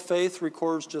Hall of Faith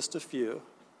records just a few.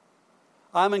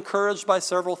 I'm encouraged by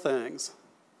several things.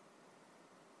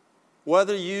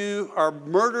 Whether you are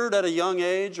murdered at a young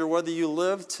age or whether you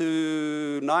live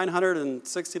to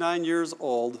 969 years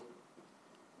old,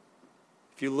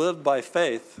 if you live by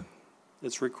faith,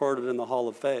 it's recorded in the Hall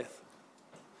of Faith.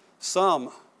 Some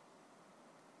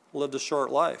lived a short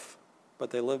life,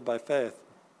 but they lived by faith.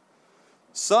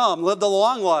 Some lived a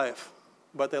long life,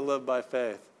 but they lived by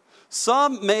faith.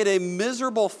 Some made a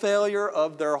miserable failure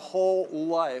of their whole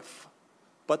life,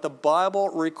 but the Bible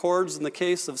records in the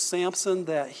case of Samson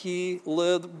that he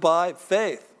lived by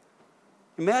faith.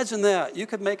 Imagine that. You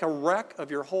could make a wreck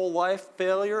of your whole life,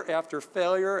 failure after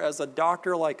failure, as a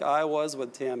doctor like I was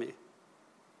with Tammy.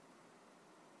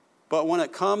 But when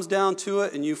it comes down to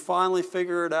it and you finally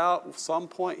figure it out, at some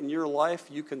point in your life,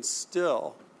 you can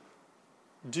still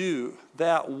do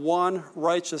that one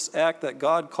righteous act that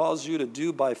God calls you to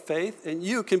do by faith, and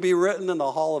you can be written in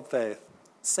the Hall of Faith.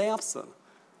 Samson,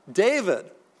 David,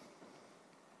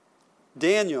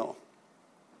 Daniel.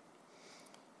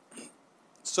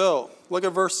 So, look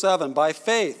at verse 7. By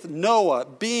faith, Noah,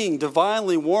 being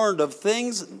divinely warned of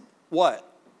things, what?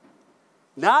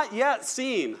 Not yet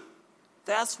seen.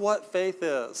 That's what faith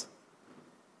is.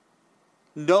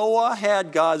 Noah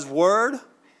had God's word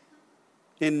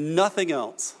and nothing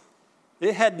else.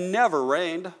 It had never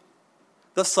rained.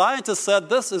 The scientists said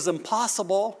this is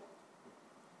impossible.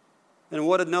 And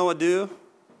what did Noah do?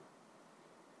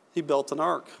 He built an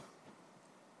ark.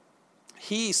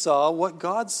 He saw what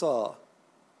God saw.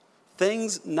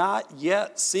 Things not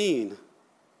yet seen.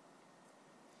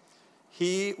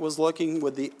 He was looking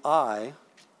with the eye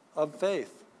of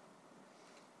faith.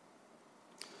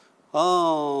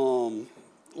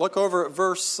 Look over at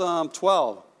verse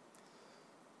 12.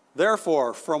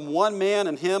 Therefore, from one man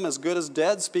and him as good as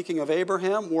dead, speaking of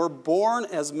Abraham, were born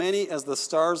as many as the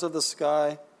stars of the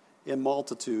sky in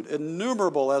multitude,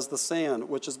 innumerable as the sand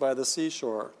which is by the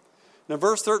seashore. And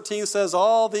verse 13 says,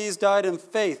 all these died in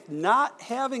faith, not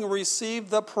having received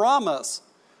the promise,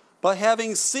 but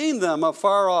having seen them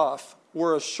afar off,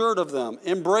 were assured of them,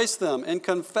 embraced them, and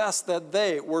confessed that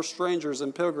they were strangers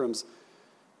and pilgrims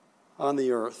on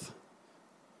the earth.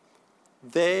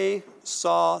 They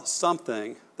saw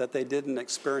something that they didn't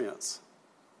experience,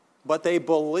 but they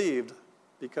believed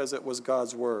because it was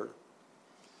God's word.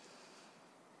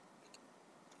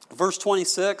 Verse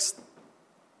 26,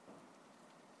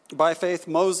 by faith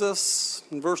Moses,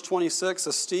 in verse 26,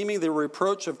 esteeming the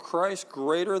reproach of Christ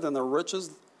greater than the riches,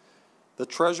 the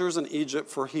treasures in Egypt,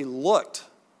 for he looked.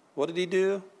 What did he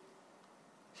do?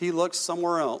 He looked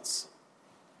somewhere else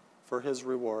for his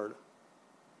reward.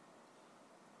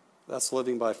 That's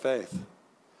living by faith.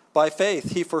 By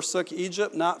faith he forsook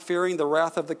Egypt, not fearing the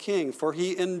wrath of the king, for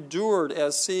he endured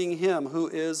as seeing him who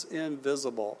is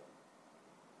invisible.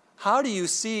 How do you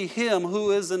see him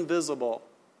who is invisible?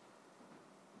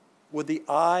 With the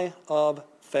eye of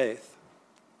faith.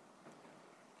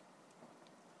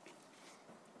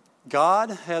 God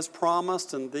has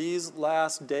promised in these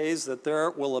last days that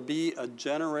there will be a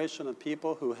generation of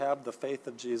people who have the faith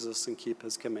of Jesus and keep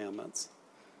his commandments.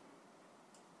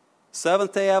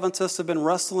 Seventh-day Adventists have been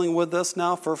wrestling with this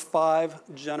now for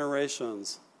 5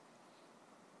 generations.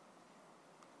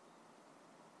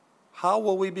 How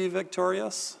will we be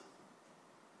victorious?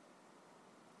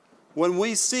 When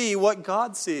we see what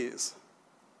God sees.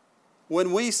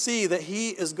 When we see that he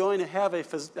is going to have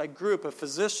a group of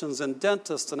physicians and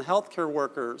dentists and healthcare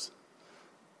workers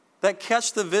that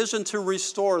catch the vision to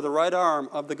restore the right arm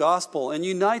of the gospel and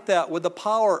unite that with the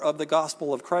power of the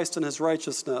gospel of Christ and his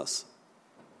righteousness.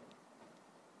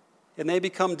 And they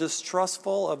become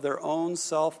distrustful of their own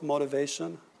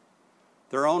self-motivation,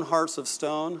 their own hearts of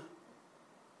stone,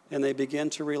 and they begin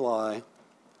to rely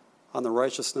on the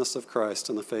righteousness of Christ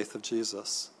and the faith of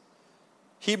Jesus.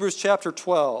 Hebrews chapter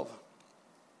 12.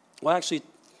 Well, actually,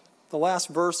 the last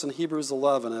verse in Hebrews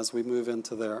 11 as we move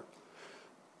into there.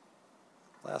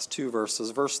 Last 2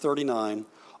 verses. Verse 39.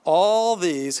 All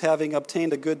these, having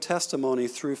obtained a good testimony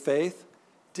through faith,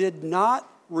 did not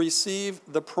receive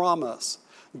the promise,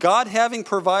 God having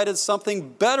provided something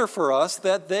better for us,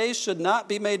 that they should not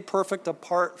be made perfect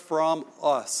apart from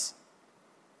us.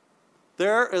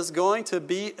 There is going to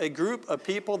be a group of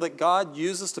people that God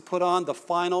uses to put on the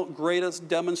final, greatest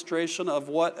demonstration of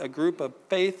what a group of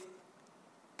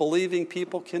faith-believing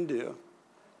people can do.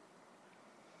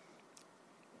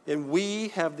 And we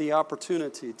have the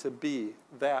opportunity to be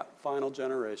that final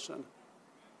generation.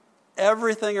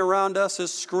 Everything around us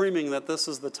is screaming that this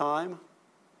is the time.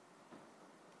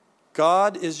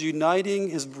 God is uniting,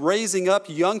 is raising up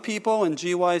young people in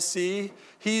GYC.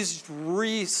 He's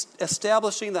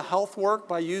re-establishing the health work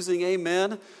by using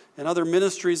Amen and other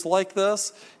ministries like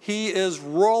this. He is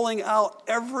rolling out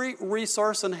every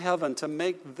resource in heaven to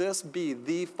make this be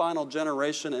the final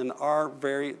generation in our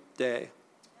very day.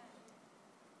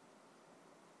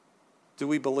 Do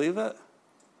we believe it?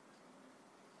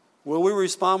 Will we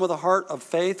respond with a heart of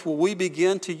faith? Will we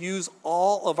begin to use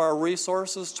all of our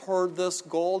resources toward this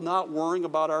goal, not worrying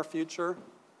about our future?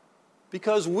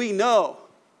 Because we know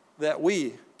that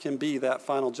we can be that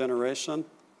final generation.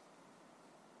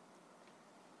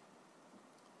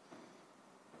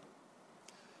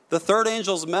 The third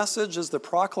angel's message is the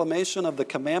proclamation of the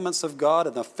commandments of God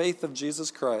and the faith of Jesus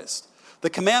Christ.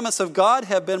 The commandments of God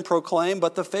have been proclaimed,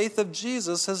 but the faith of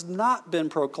Jesus has not been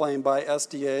proclaimed by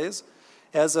SDAs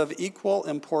as of equal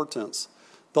importance.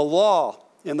 The law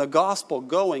and the gospel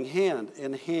going hand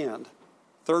in hand.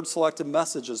 Third selected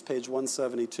messages, page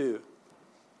 172.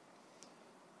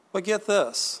 But get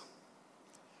this,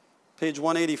 page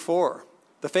 184.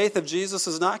 The faith of Jesus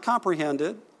is not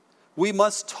comprehended. We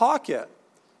must talk it.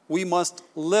 We must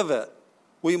live it.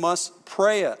 We must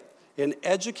pray it and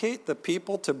educate the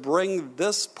people to bring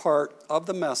this part of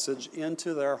the message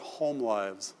into their home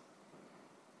lives.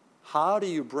 How do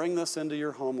you bring this into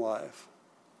your home life?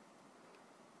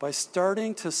 By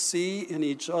starting to see in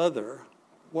each other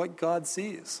what God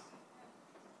sees.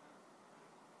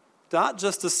 Not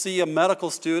just to see a medical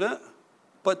student,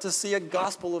 but to see a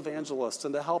gospel evangelist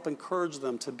and to help encourage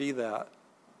them to be that.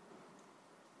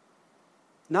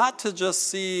 Not to just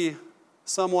see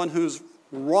someone who's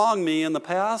wronged me in the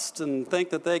past and think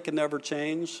that they can never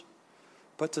change,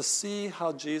 but to see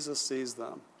how Jesus sees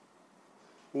them.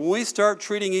 When we start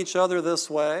treating each other this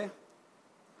way,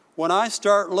 when I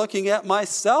start looking at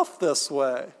myself this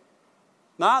way,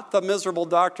 not the miserable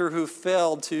doctor who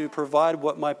failed to provide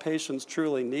what my patients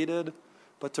truly needed,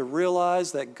 but to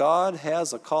realize that God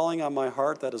has a calling on my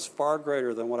heart that is far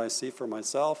greater than what I see for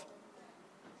myself,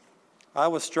 I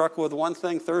was struck with one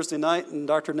thing Thursday night in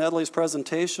Dr. Nedley's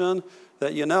presentation,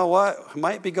 that you know what, I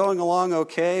might be going along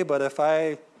okay, but if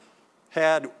I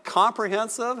had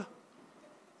comprehensive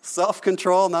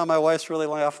self-control, now my wife's really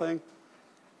laughing,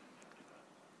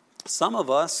 some of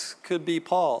us could be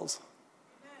Paul's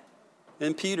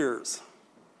and Peter's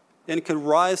and could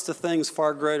rise to things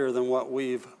far greater than what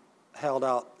we've held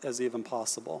out as even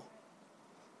possible.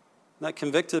 And that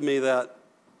convicted me that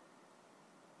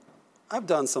I've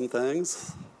done some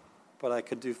things, but I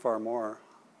could do far more.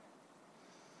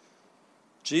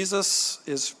 Jesus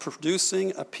is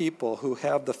producing a people who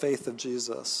have the faith of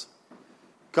Jesus.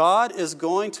 God is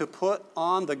going to put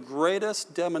on the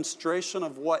greatest demonstration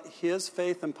of what his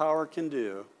faith and power can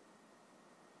do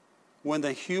when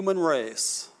the human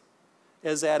race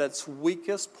is at its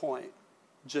weakest point,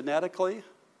 genetically,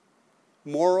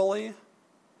 morally,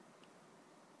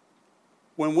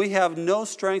 when we have no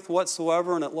strength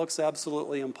whatsoever and it looks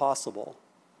absolutely impossible.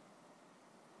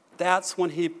 That's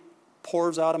when he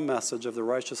pours out a message of the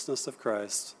righteousness of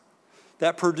Christ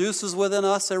that produces within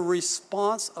us a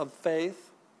response of faith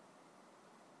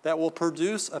that will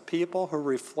produce a people who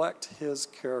reflect his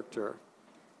character.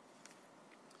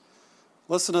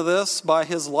 Listen to this. By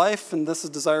his life, and this is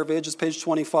Desire of Ages, page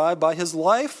 25, by his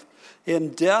life in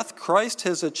death, Christ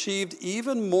has achieved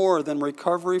even more than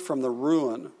recovery from the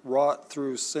ruin wrought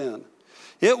through sin.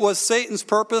 It was Satan's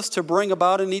purpose to bring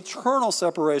about an eternal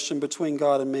separation between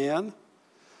God and man.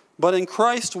 But in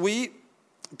Christ, we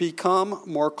become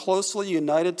more closely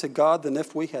united to God than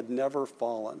if we had never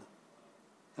fallen.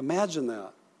 Imagine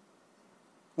that.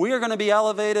 We are going to be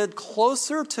elevated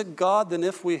closer to God than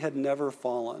if we had never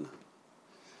fallen.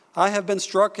 I have been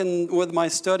struck with my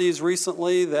studies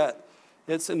recently that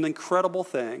it's an incredible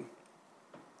thing.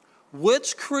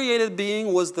 Which created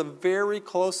being was the very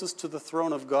closest to the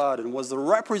throne of God and was the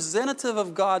representative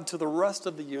of God to the rest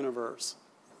of the universe?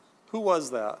 Who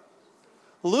was that?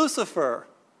 Lucifer,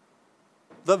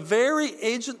 the very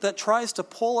agent that tries to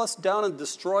pull us down and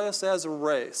destroy us as a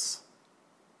race.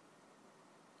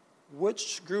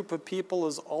 Which group of people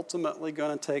is ultimately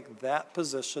going to take that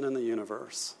position in the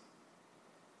universe?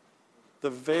 The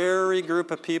very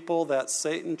group of people that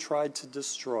Satan tried to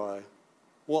destroy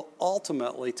will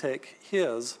ultimately take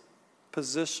his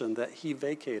position that he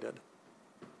vacated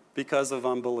because of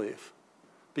unbelief,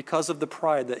 because of the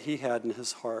pride that he had in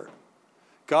his heart.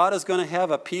 God is going to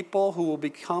have a people who will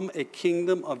become a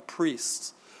kingdom of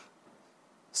priests.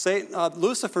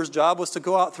 Lucifer's job was to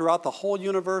go out throughout the whole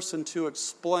universe and to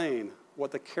explain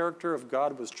what the character of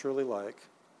God was truly like.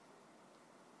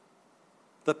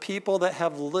 The people that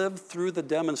have lived through the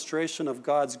demonstration of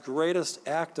God's greatest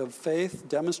act of faith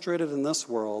demonstrated in this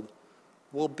world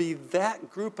will be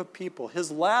that group of people. His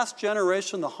last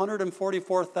generation, the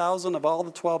 144,000 of all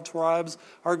the 12 tribes,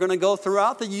 are going to go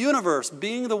throughout the universe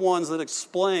being the ones that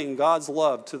explain God's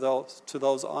love to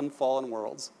those unfallen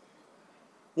worlds.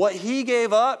 What he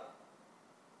gave up,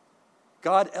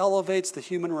 God elevates the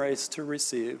human race to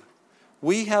receive.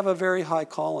 We have a very high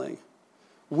calling.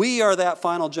 We are that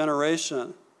final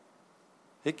generation.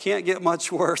 It can't get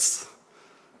much worse.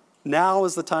 Now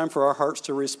is the time for our hearts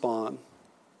to respond.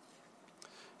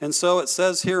 And so it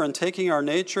says here, in taking our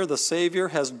nature, the Savior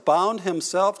has bound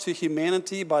himself to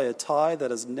humanity by a tie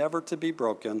that is never to be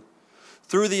broken.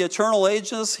 Through the eternal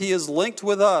ages, he is linked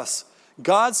with us.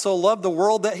 God so loved the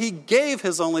world that he gave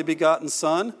his only begotten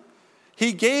Son.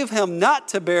 He gave him not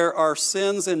to bear our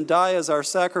sins and die as our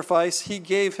sacrifice. He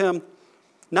gave him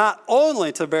not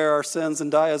only to bear our sins and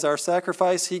die as our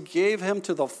sacrifice, he gave him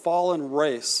to the fallen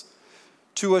race.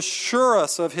 To assure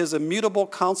us of his immutable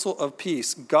counsel of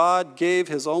peace, God gave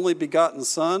his only begotten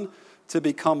Son to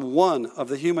become one of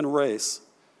the human race,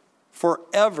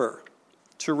 forever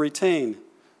to retain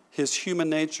his human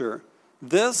nature.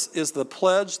 This is the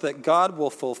pledge that God will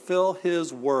fulfill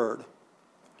his word.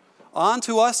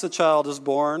 Unto us a child is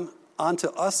born, unto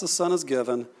us a son is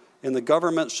given, and the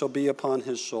government shall be upon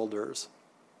his shoulders.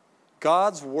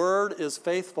 God's word is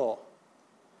faithful.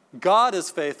 God is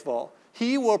faithful.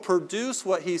 He will produce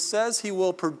what he says he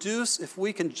will produce if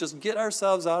we can just get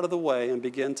ourselves out of the way and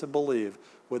begin to believe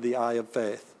with the eye of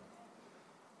faith.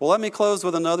 Well, let me close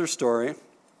with another story.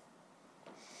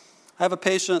 I have a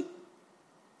patient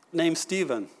named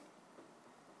Stephen.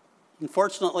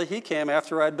 Unfortunately, he came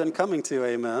after I'd been coming to,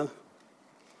 amen.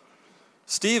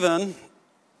 Stephen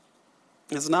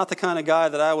is not the kind of guy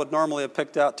that I would normally have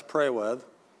picked out to pray with.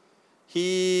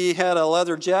 He had a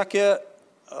leather jacket,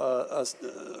 a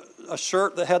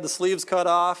shirt that had the sleeves cut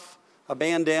off, a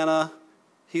bandana.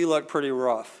 He looked pretty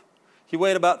rough. He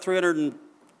weighed about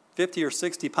 350 or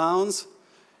 60 pounds.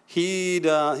 He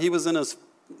was in his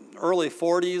early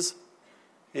 40s.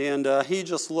 and he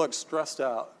just looked stressed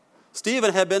out.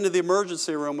 Stephen had been to the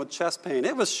emergency room with chest pain.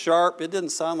 It was sharp. It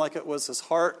didn't sound like it was his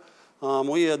heart.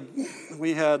 We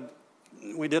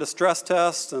did a stress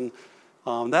test, and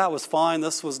that was fine.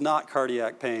 This was not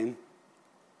cardiac pain.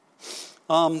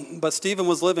 But Stephen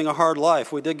was living a hard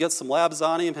life. We did get some labs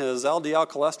on him. His LDL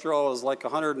cholesterol was like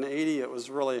 180. It was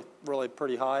really, really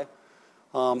pretty high.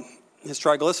 His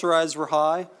triglycerides were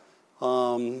high.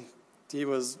 He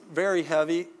was very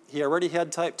heavy. He already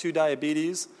had type 2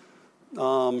 diabetes.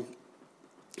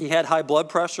 He had high blood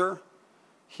pressure.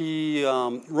 He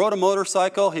rode a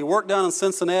motorcycle. He worked down in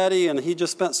Cincinnati, and he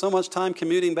just spent so much time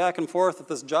commuting back and forth at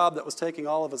this job that was taking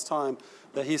all of his time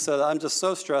that he said, I'm just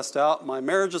so stressed out. My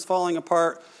marriage is falling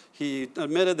apart. He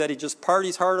admitted that he just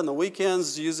parties hard on the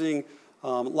weekends using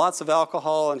lots of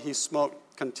alcohol, and he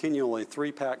smoked continually,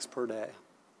 3 packs per day.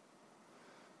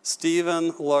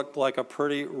 Stephen looked like a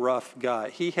pretty rough guy.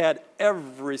 He had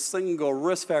every single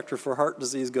risk factor for heart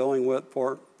disease going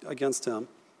against him.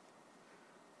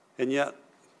 And yet,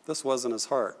 this wasn't his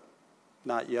heart.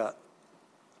 Not yet.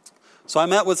 So I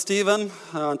met with Stephen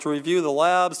to review the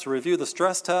labs, to review the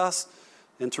stress tests,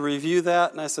 and to review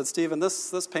that. And I said, Stephen,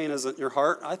 this pain isn't your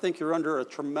heart. I think you're under a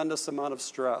tremendous amount of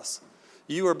stress.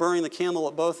 You are burning the candle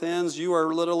at both ends. You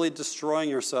are literally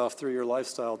destroying yourself through your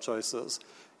lifestyle choices.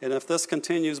 And if this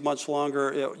continues much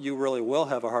longer, you really will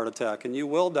have a heart attack, and you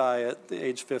will die at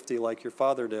age 50 like your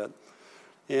father did.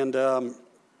 And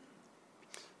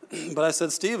but I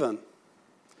said, Stephen,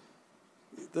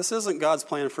 this isn't God's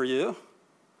plan for you.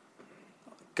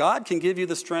 God can give you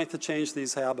the strength to change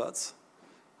these habits.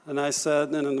 And I said,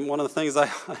 and one of the things I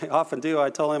often do, I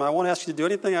tell him, I won't ask you to do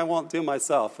anything I won't do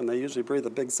myself. And they usually breathe a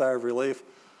big sigh of relief.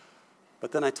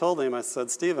 But then I told him, I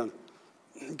said, Stephen,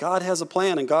 God has a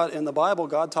plan, and God in the Bible,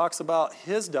 God talks about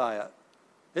his diet.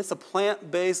 It's a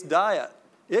plant-based diet.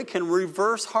 It can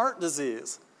reverse heart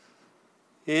disease.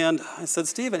 And I said,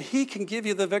 Stephen, he can give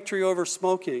you the victory over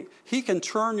smoking. He can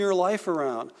turn your life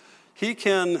around. He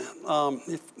can,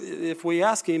 if we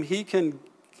ask him, he can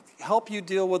help you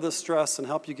deal with the stress and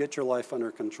help you get your life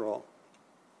under control.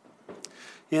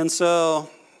 And so,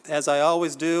 as I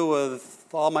always do with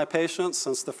all my patients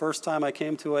since the first time I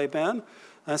came to Amen,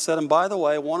 I said, and by the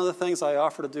way, one of the things I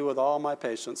offer to do with all my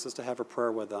patients is to have a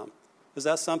prayer with them. Is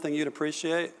that something you'd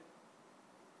appreciate?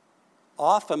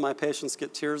 Often my patients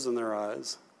get tears in their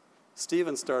eyes.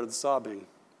 Stephen started sobbing.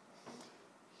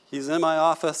 He's in my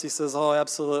office. He says, oh,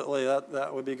 absolutely,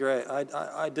 that would be great.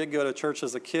 I did go to church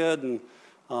as a kid,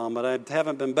 but I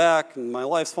haven't been back, and my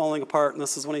life's falling apart. And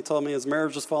this is when he told me his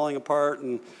marriage was falling apart,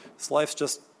 and his life's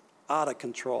just out of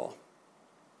control.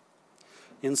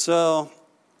 And so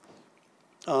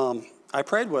I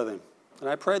prayed with him, and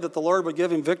I prayed that the Lord would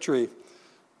give him victory.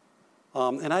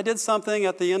 And I did something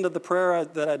at the end of the prayer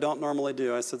that I don't normally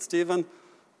do. I said, Stephen,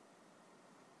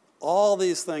 all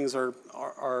these things are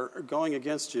going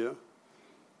against you.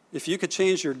 If you could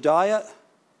change your diet,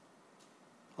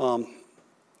 the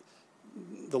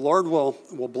Lord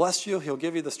will bless you. He'll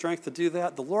give you the strength to do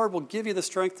that. The Lord will give you the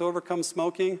strength to overcome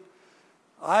smoking.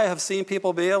 I have seen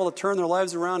people be able to turn their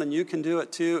lives around, and you can do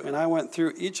it too. And I went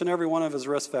through each and every one of his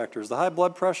risk factors: the high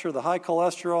blood pressure, the high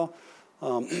cholesterol,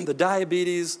 the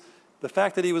diabetes, the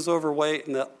fact that he was overweight,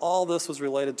 and that all this was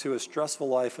related to his stressful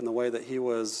life and the way that he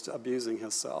was abusing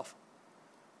himself.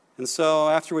 And so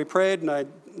after we prayed and I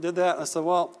did that, I said,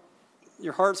 well,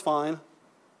 your heart's fine.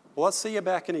 Well, let's see you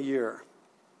back in a year.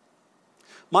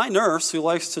 My nurse, who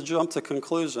likes to jump to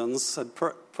conclusions, had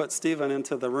put Stephen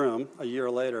into the room a year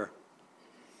later.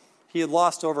 He had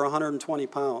lost over 120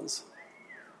 pounds.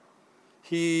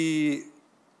 He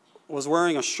was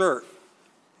wearing a shirt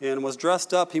and was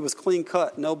dressed up. He was clean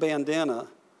cut, no bandana.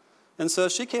 And so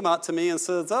she came out to me and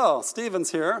says, oh,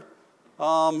 Stephen's here.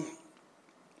 And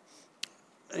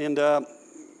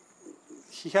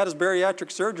he had his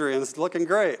bariatric surgery and it's looking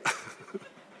great.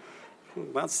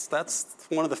 That's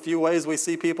one of the few ways we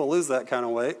see people lose that kind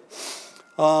of weight.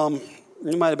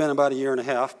 It might have been about a year and a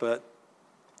half, but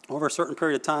over a certain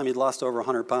period of time, he'd lost over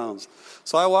 100 pounds.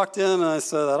 So I walked in and I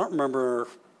said, I don't remember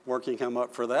working him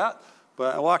up for that.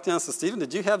 But I walked in and said, Stephen,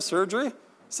 did you have surgery? He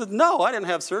said, no, I didn't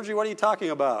have surgery. What are you talking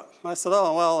about? I said,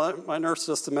 oh, well, my nurse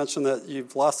just mentioned that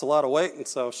you've lost a lot of weight, and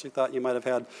so she thought you might have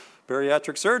had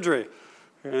bariatric surgery.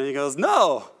 And he goes,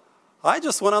 no, I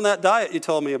just went on that diet you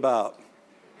told me about.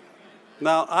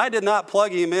 Now, I did not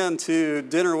plug him into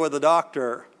dinner with the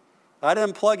doctor. I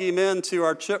didn't plug him into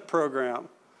our CHIP program.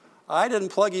 I didn't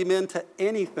plug him into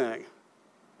anything.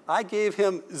 I gave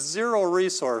him zero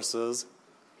resources,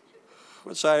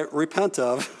 which I repent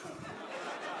of.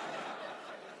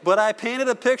 But I painted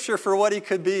a picture for what he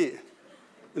could be.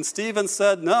 And Stephen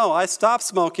said, no, I stopped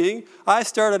smoking, I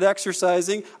started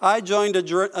exercising, I joined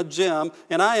a gym,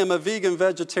 and I am a vegan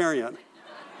vegetarian.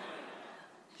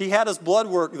 He had his blood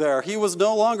work there. He was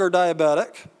no longer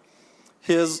diabetic.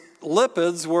 His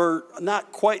lipids were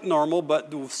not quite normal,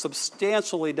 but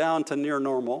substantially down to near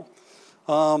normal.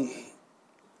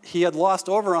 He had lost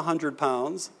over 100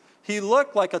 pounds. He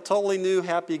looked like a totally new,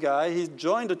 happy guy. He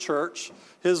joined a church.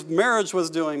 His marriage was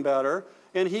doing better,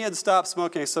 and he had stopped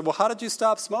smoking. I said, well, how did you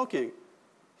stop smoking?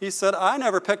 He said, I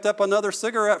never picked up another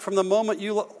cigarette from the moment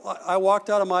I walked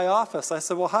out of my office. I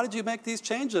said, well, how did you make these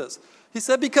changes? He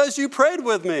said, because you prayed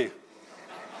with me.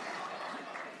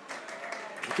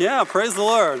 Yeah, praise the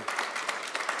Lord.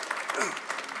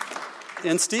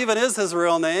 And Stephen is his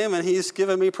real name, and he's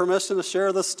given me permission to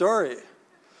share this story.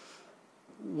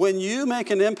 When you make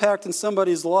an impact in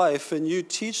somebody's life and you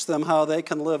teach them how they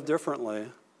can live differently,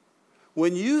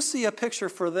 when you see a picture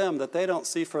for them that they don't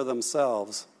see for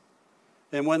themselves,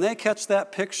 and when they catch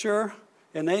that picture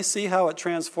and they see how it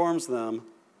transforms them,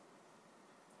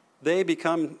 they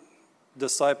become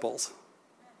disciples.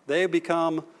 They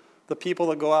become the people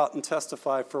that go out and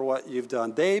testify for what you've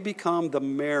done. They become the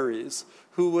Marys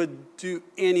who would do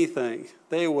anything.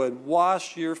 They would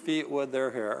wash your feet with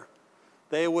their hair.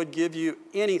 They would give you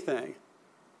anything.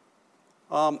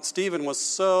 Stephen was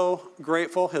so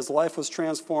grateful. His life was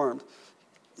transformed.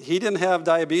 He didn't have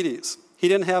diabetes. He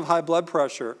didn't have high blood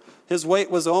pressure. His weight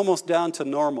was almost down to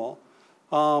normal.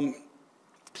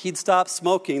 He'd stopped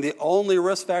smoking. The only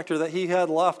risk factor that he had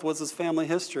left was his family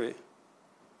history,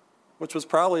 which was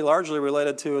probably largely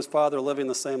related to his father living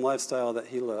the same lifestyle that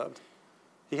he lived.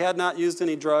 He had not used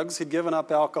any drugs. He'd given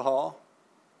up alcohol.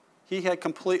 He had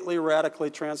completely, radically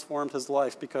transformed his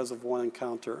life because of one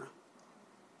encounter.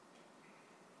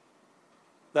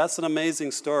 That's an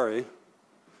amazing story,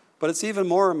 but it's even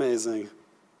more amazing.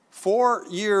 4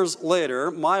 years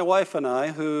later, my wife and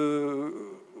I,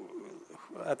 who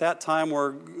at that time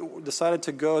decided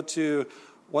to go to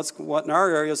what in our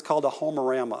area is called a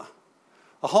homeorama.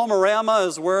 A homeorama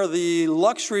is where the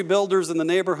luxury builders in the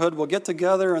neighborhood will get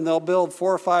together and they'll build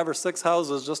 4 or 5 or 6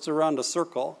 houses just around a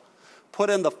circle, put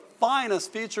in the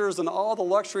finest features and all the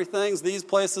luxury things. These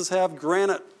places have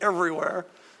granite everywhere.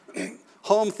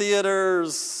 Home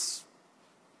theaters,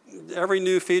 every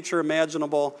new feature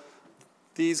imaginable,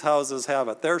 these houses have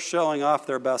it. They're showing off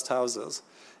their best houses.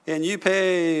 And you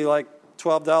pay like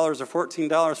 $12 or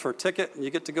 $14 for a ticket, and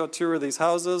you get to go tour these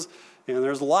houses. And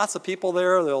there's lots of people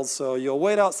there. So you'll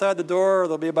wait outside the door.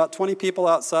 There'll be about 20 people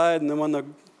outside. And then when the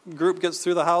group gets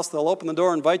through the house, they'll open the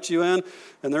door, invite you in.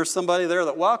 And there's somebody there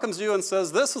that welcomes you and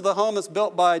says, this is the home that's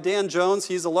built by Dan Jones.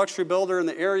 He's a luxury builder in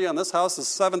the area. And this house is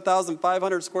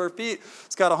 7,500 square feet.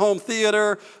 It's got a home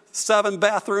theater, 7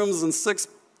 bathrooms and 6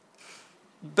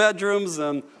 bedrooms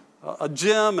and a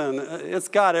gym. And it's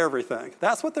got everything.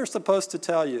 That's what they're supposed to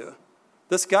tell you.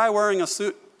 This guy wearing a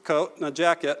suit coat and a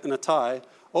jacket and a tie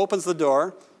opens the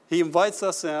door. He invites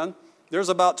us in. There's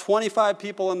about 25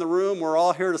 people in the room. We're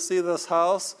all here to see this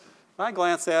house. I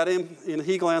glance at him, and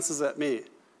he glances at me.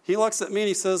 He looks at me, and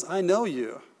he says, I know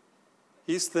you.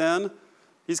 He's thin.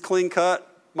 He's clean cut.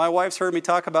 My wife's heard me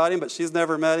talk about him, but she's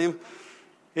never met him.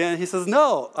 And he says,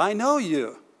 no, I know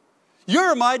you.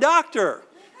 You're my doctor.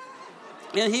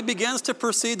 And he begins to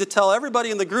proceed to tell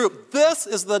everybody in the group, this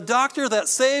is the doctor that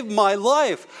saved my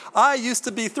life. I used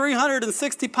to be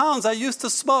 360 pounds. I used to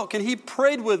smoke, and he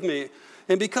prayed with me.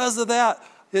 And because of that,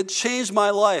 it changed my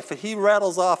life. And he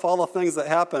rattles off all the things that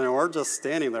happened, and we're just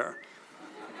standing there.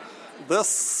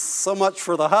 So much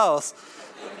for the house.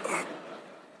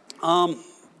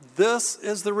 This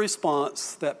is the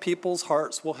response that people's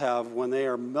hearts will have when they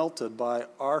are melted by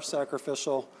our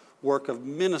sacrificial work of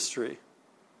ministry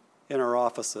in our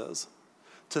offices.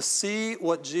 To see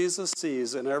what Jesus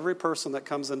sees in every person that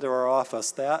comes into our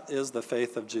office, that is the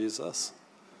faith of Jesus.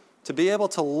 To be able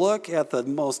to look at the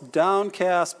most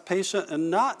downcast patient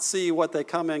and not see what they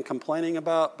come in complaining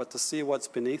about, but to see what's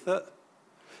beneath it,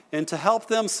 and to help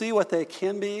them see what they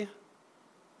can be,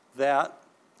 that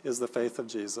is the faith of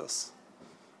Jesus.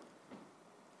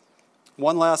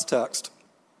 One last text.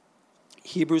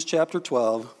 Hebrews chapter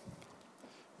 12,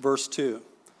 verse 2.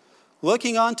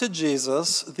 Looking unto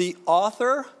Jesus, the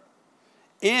author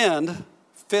and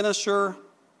finisher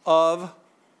of,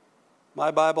 my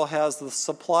Bible has the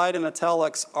supplied in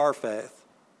italics, our faith.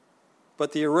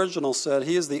 But the original said,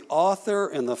 he is the author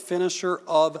and the finisher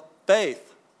of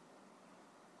faith.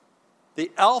 The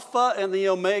Alpha and the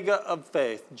Omega of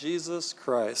faith, Jesus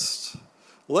Christ.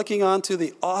 Looking unto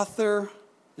the author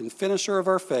and finisher of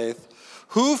our faith,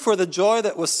 who for the joy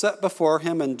that was set before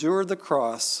him endured the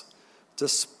cross,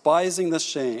 despising the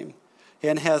shame,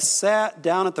 and has sat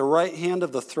down at the right hand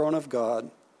of the throne of God.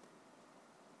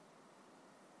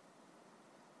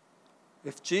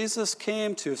 If Jesus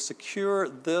came to secure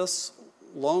this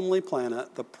lonely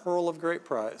planet, the pearl of great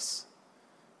price,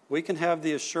 we can have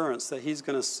the assurance that he's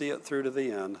going to see it through to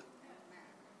the end.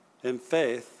 And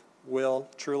faith will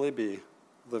truly be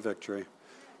the victory.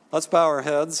 Let's bow our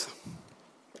heads.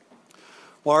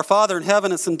 Well, our Father in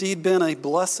heaven, it's indeed been a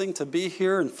blessing to be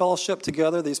here and fellowship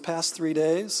together these past 3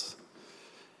 days.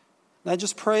 And I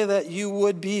just pray that you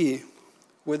would be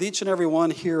with each and every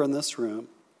one here in this room.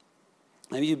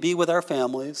 That you'd be with our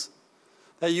families.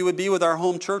 That you would be with our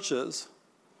home churches.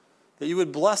 That you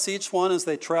would bless each one as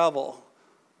they travel.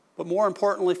 But more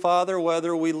importantly, Father,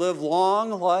 whether we live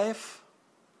long life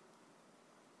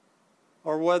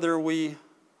or whether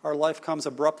our life comes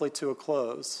abruptly to a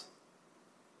close,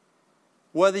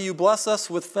 whether you bless us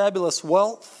with fabulous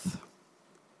wealth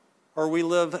or we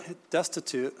live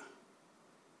destitute,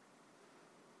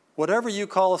 whatever you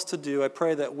call us to do, I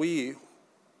pray that we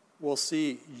will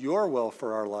see your will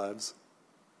for our lives,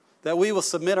 that we will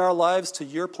submit our lives to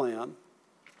your plan,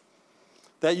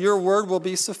 that your word will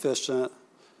be sufficient,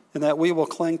 and that we will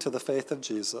cling to the faith of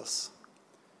Jesus.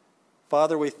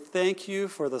 Father, we thank you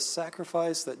for the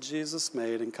sacrifice that Jesus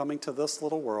made in coming to this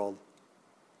little world,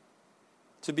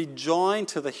 to be joined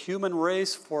to the human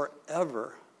race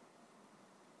forever,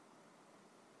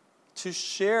 to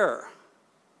share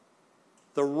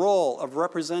the role of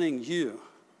representing you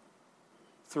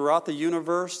throughout the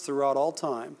universe, throughout all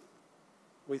time.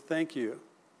 We thank you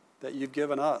that you've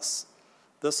given us,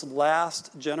 this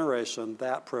last generation,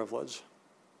 that privilege.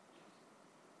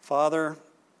 Father,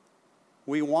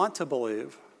 we want to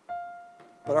believe,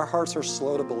 but our hearts are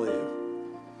slow to believe.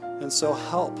 And so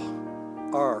help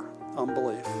our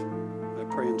unbelief. I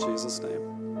pray in Jesus' name.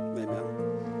 Amen.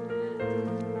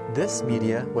 This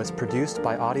media was produced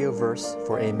by Audioverse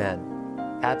for Amen,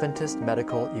 Adventist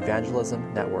Medical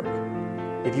Evangelism Network.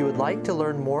 If you would like to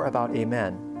learn more about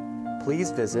Amen,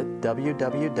 please visit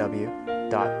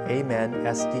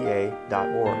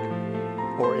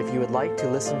www.amensda.org. Or if you would like to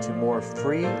listen to more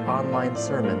free online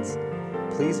sermons,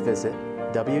 please visit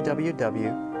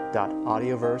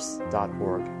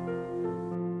www.audioverse.org.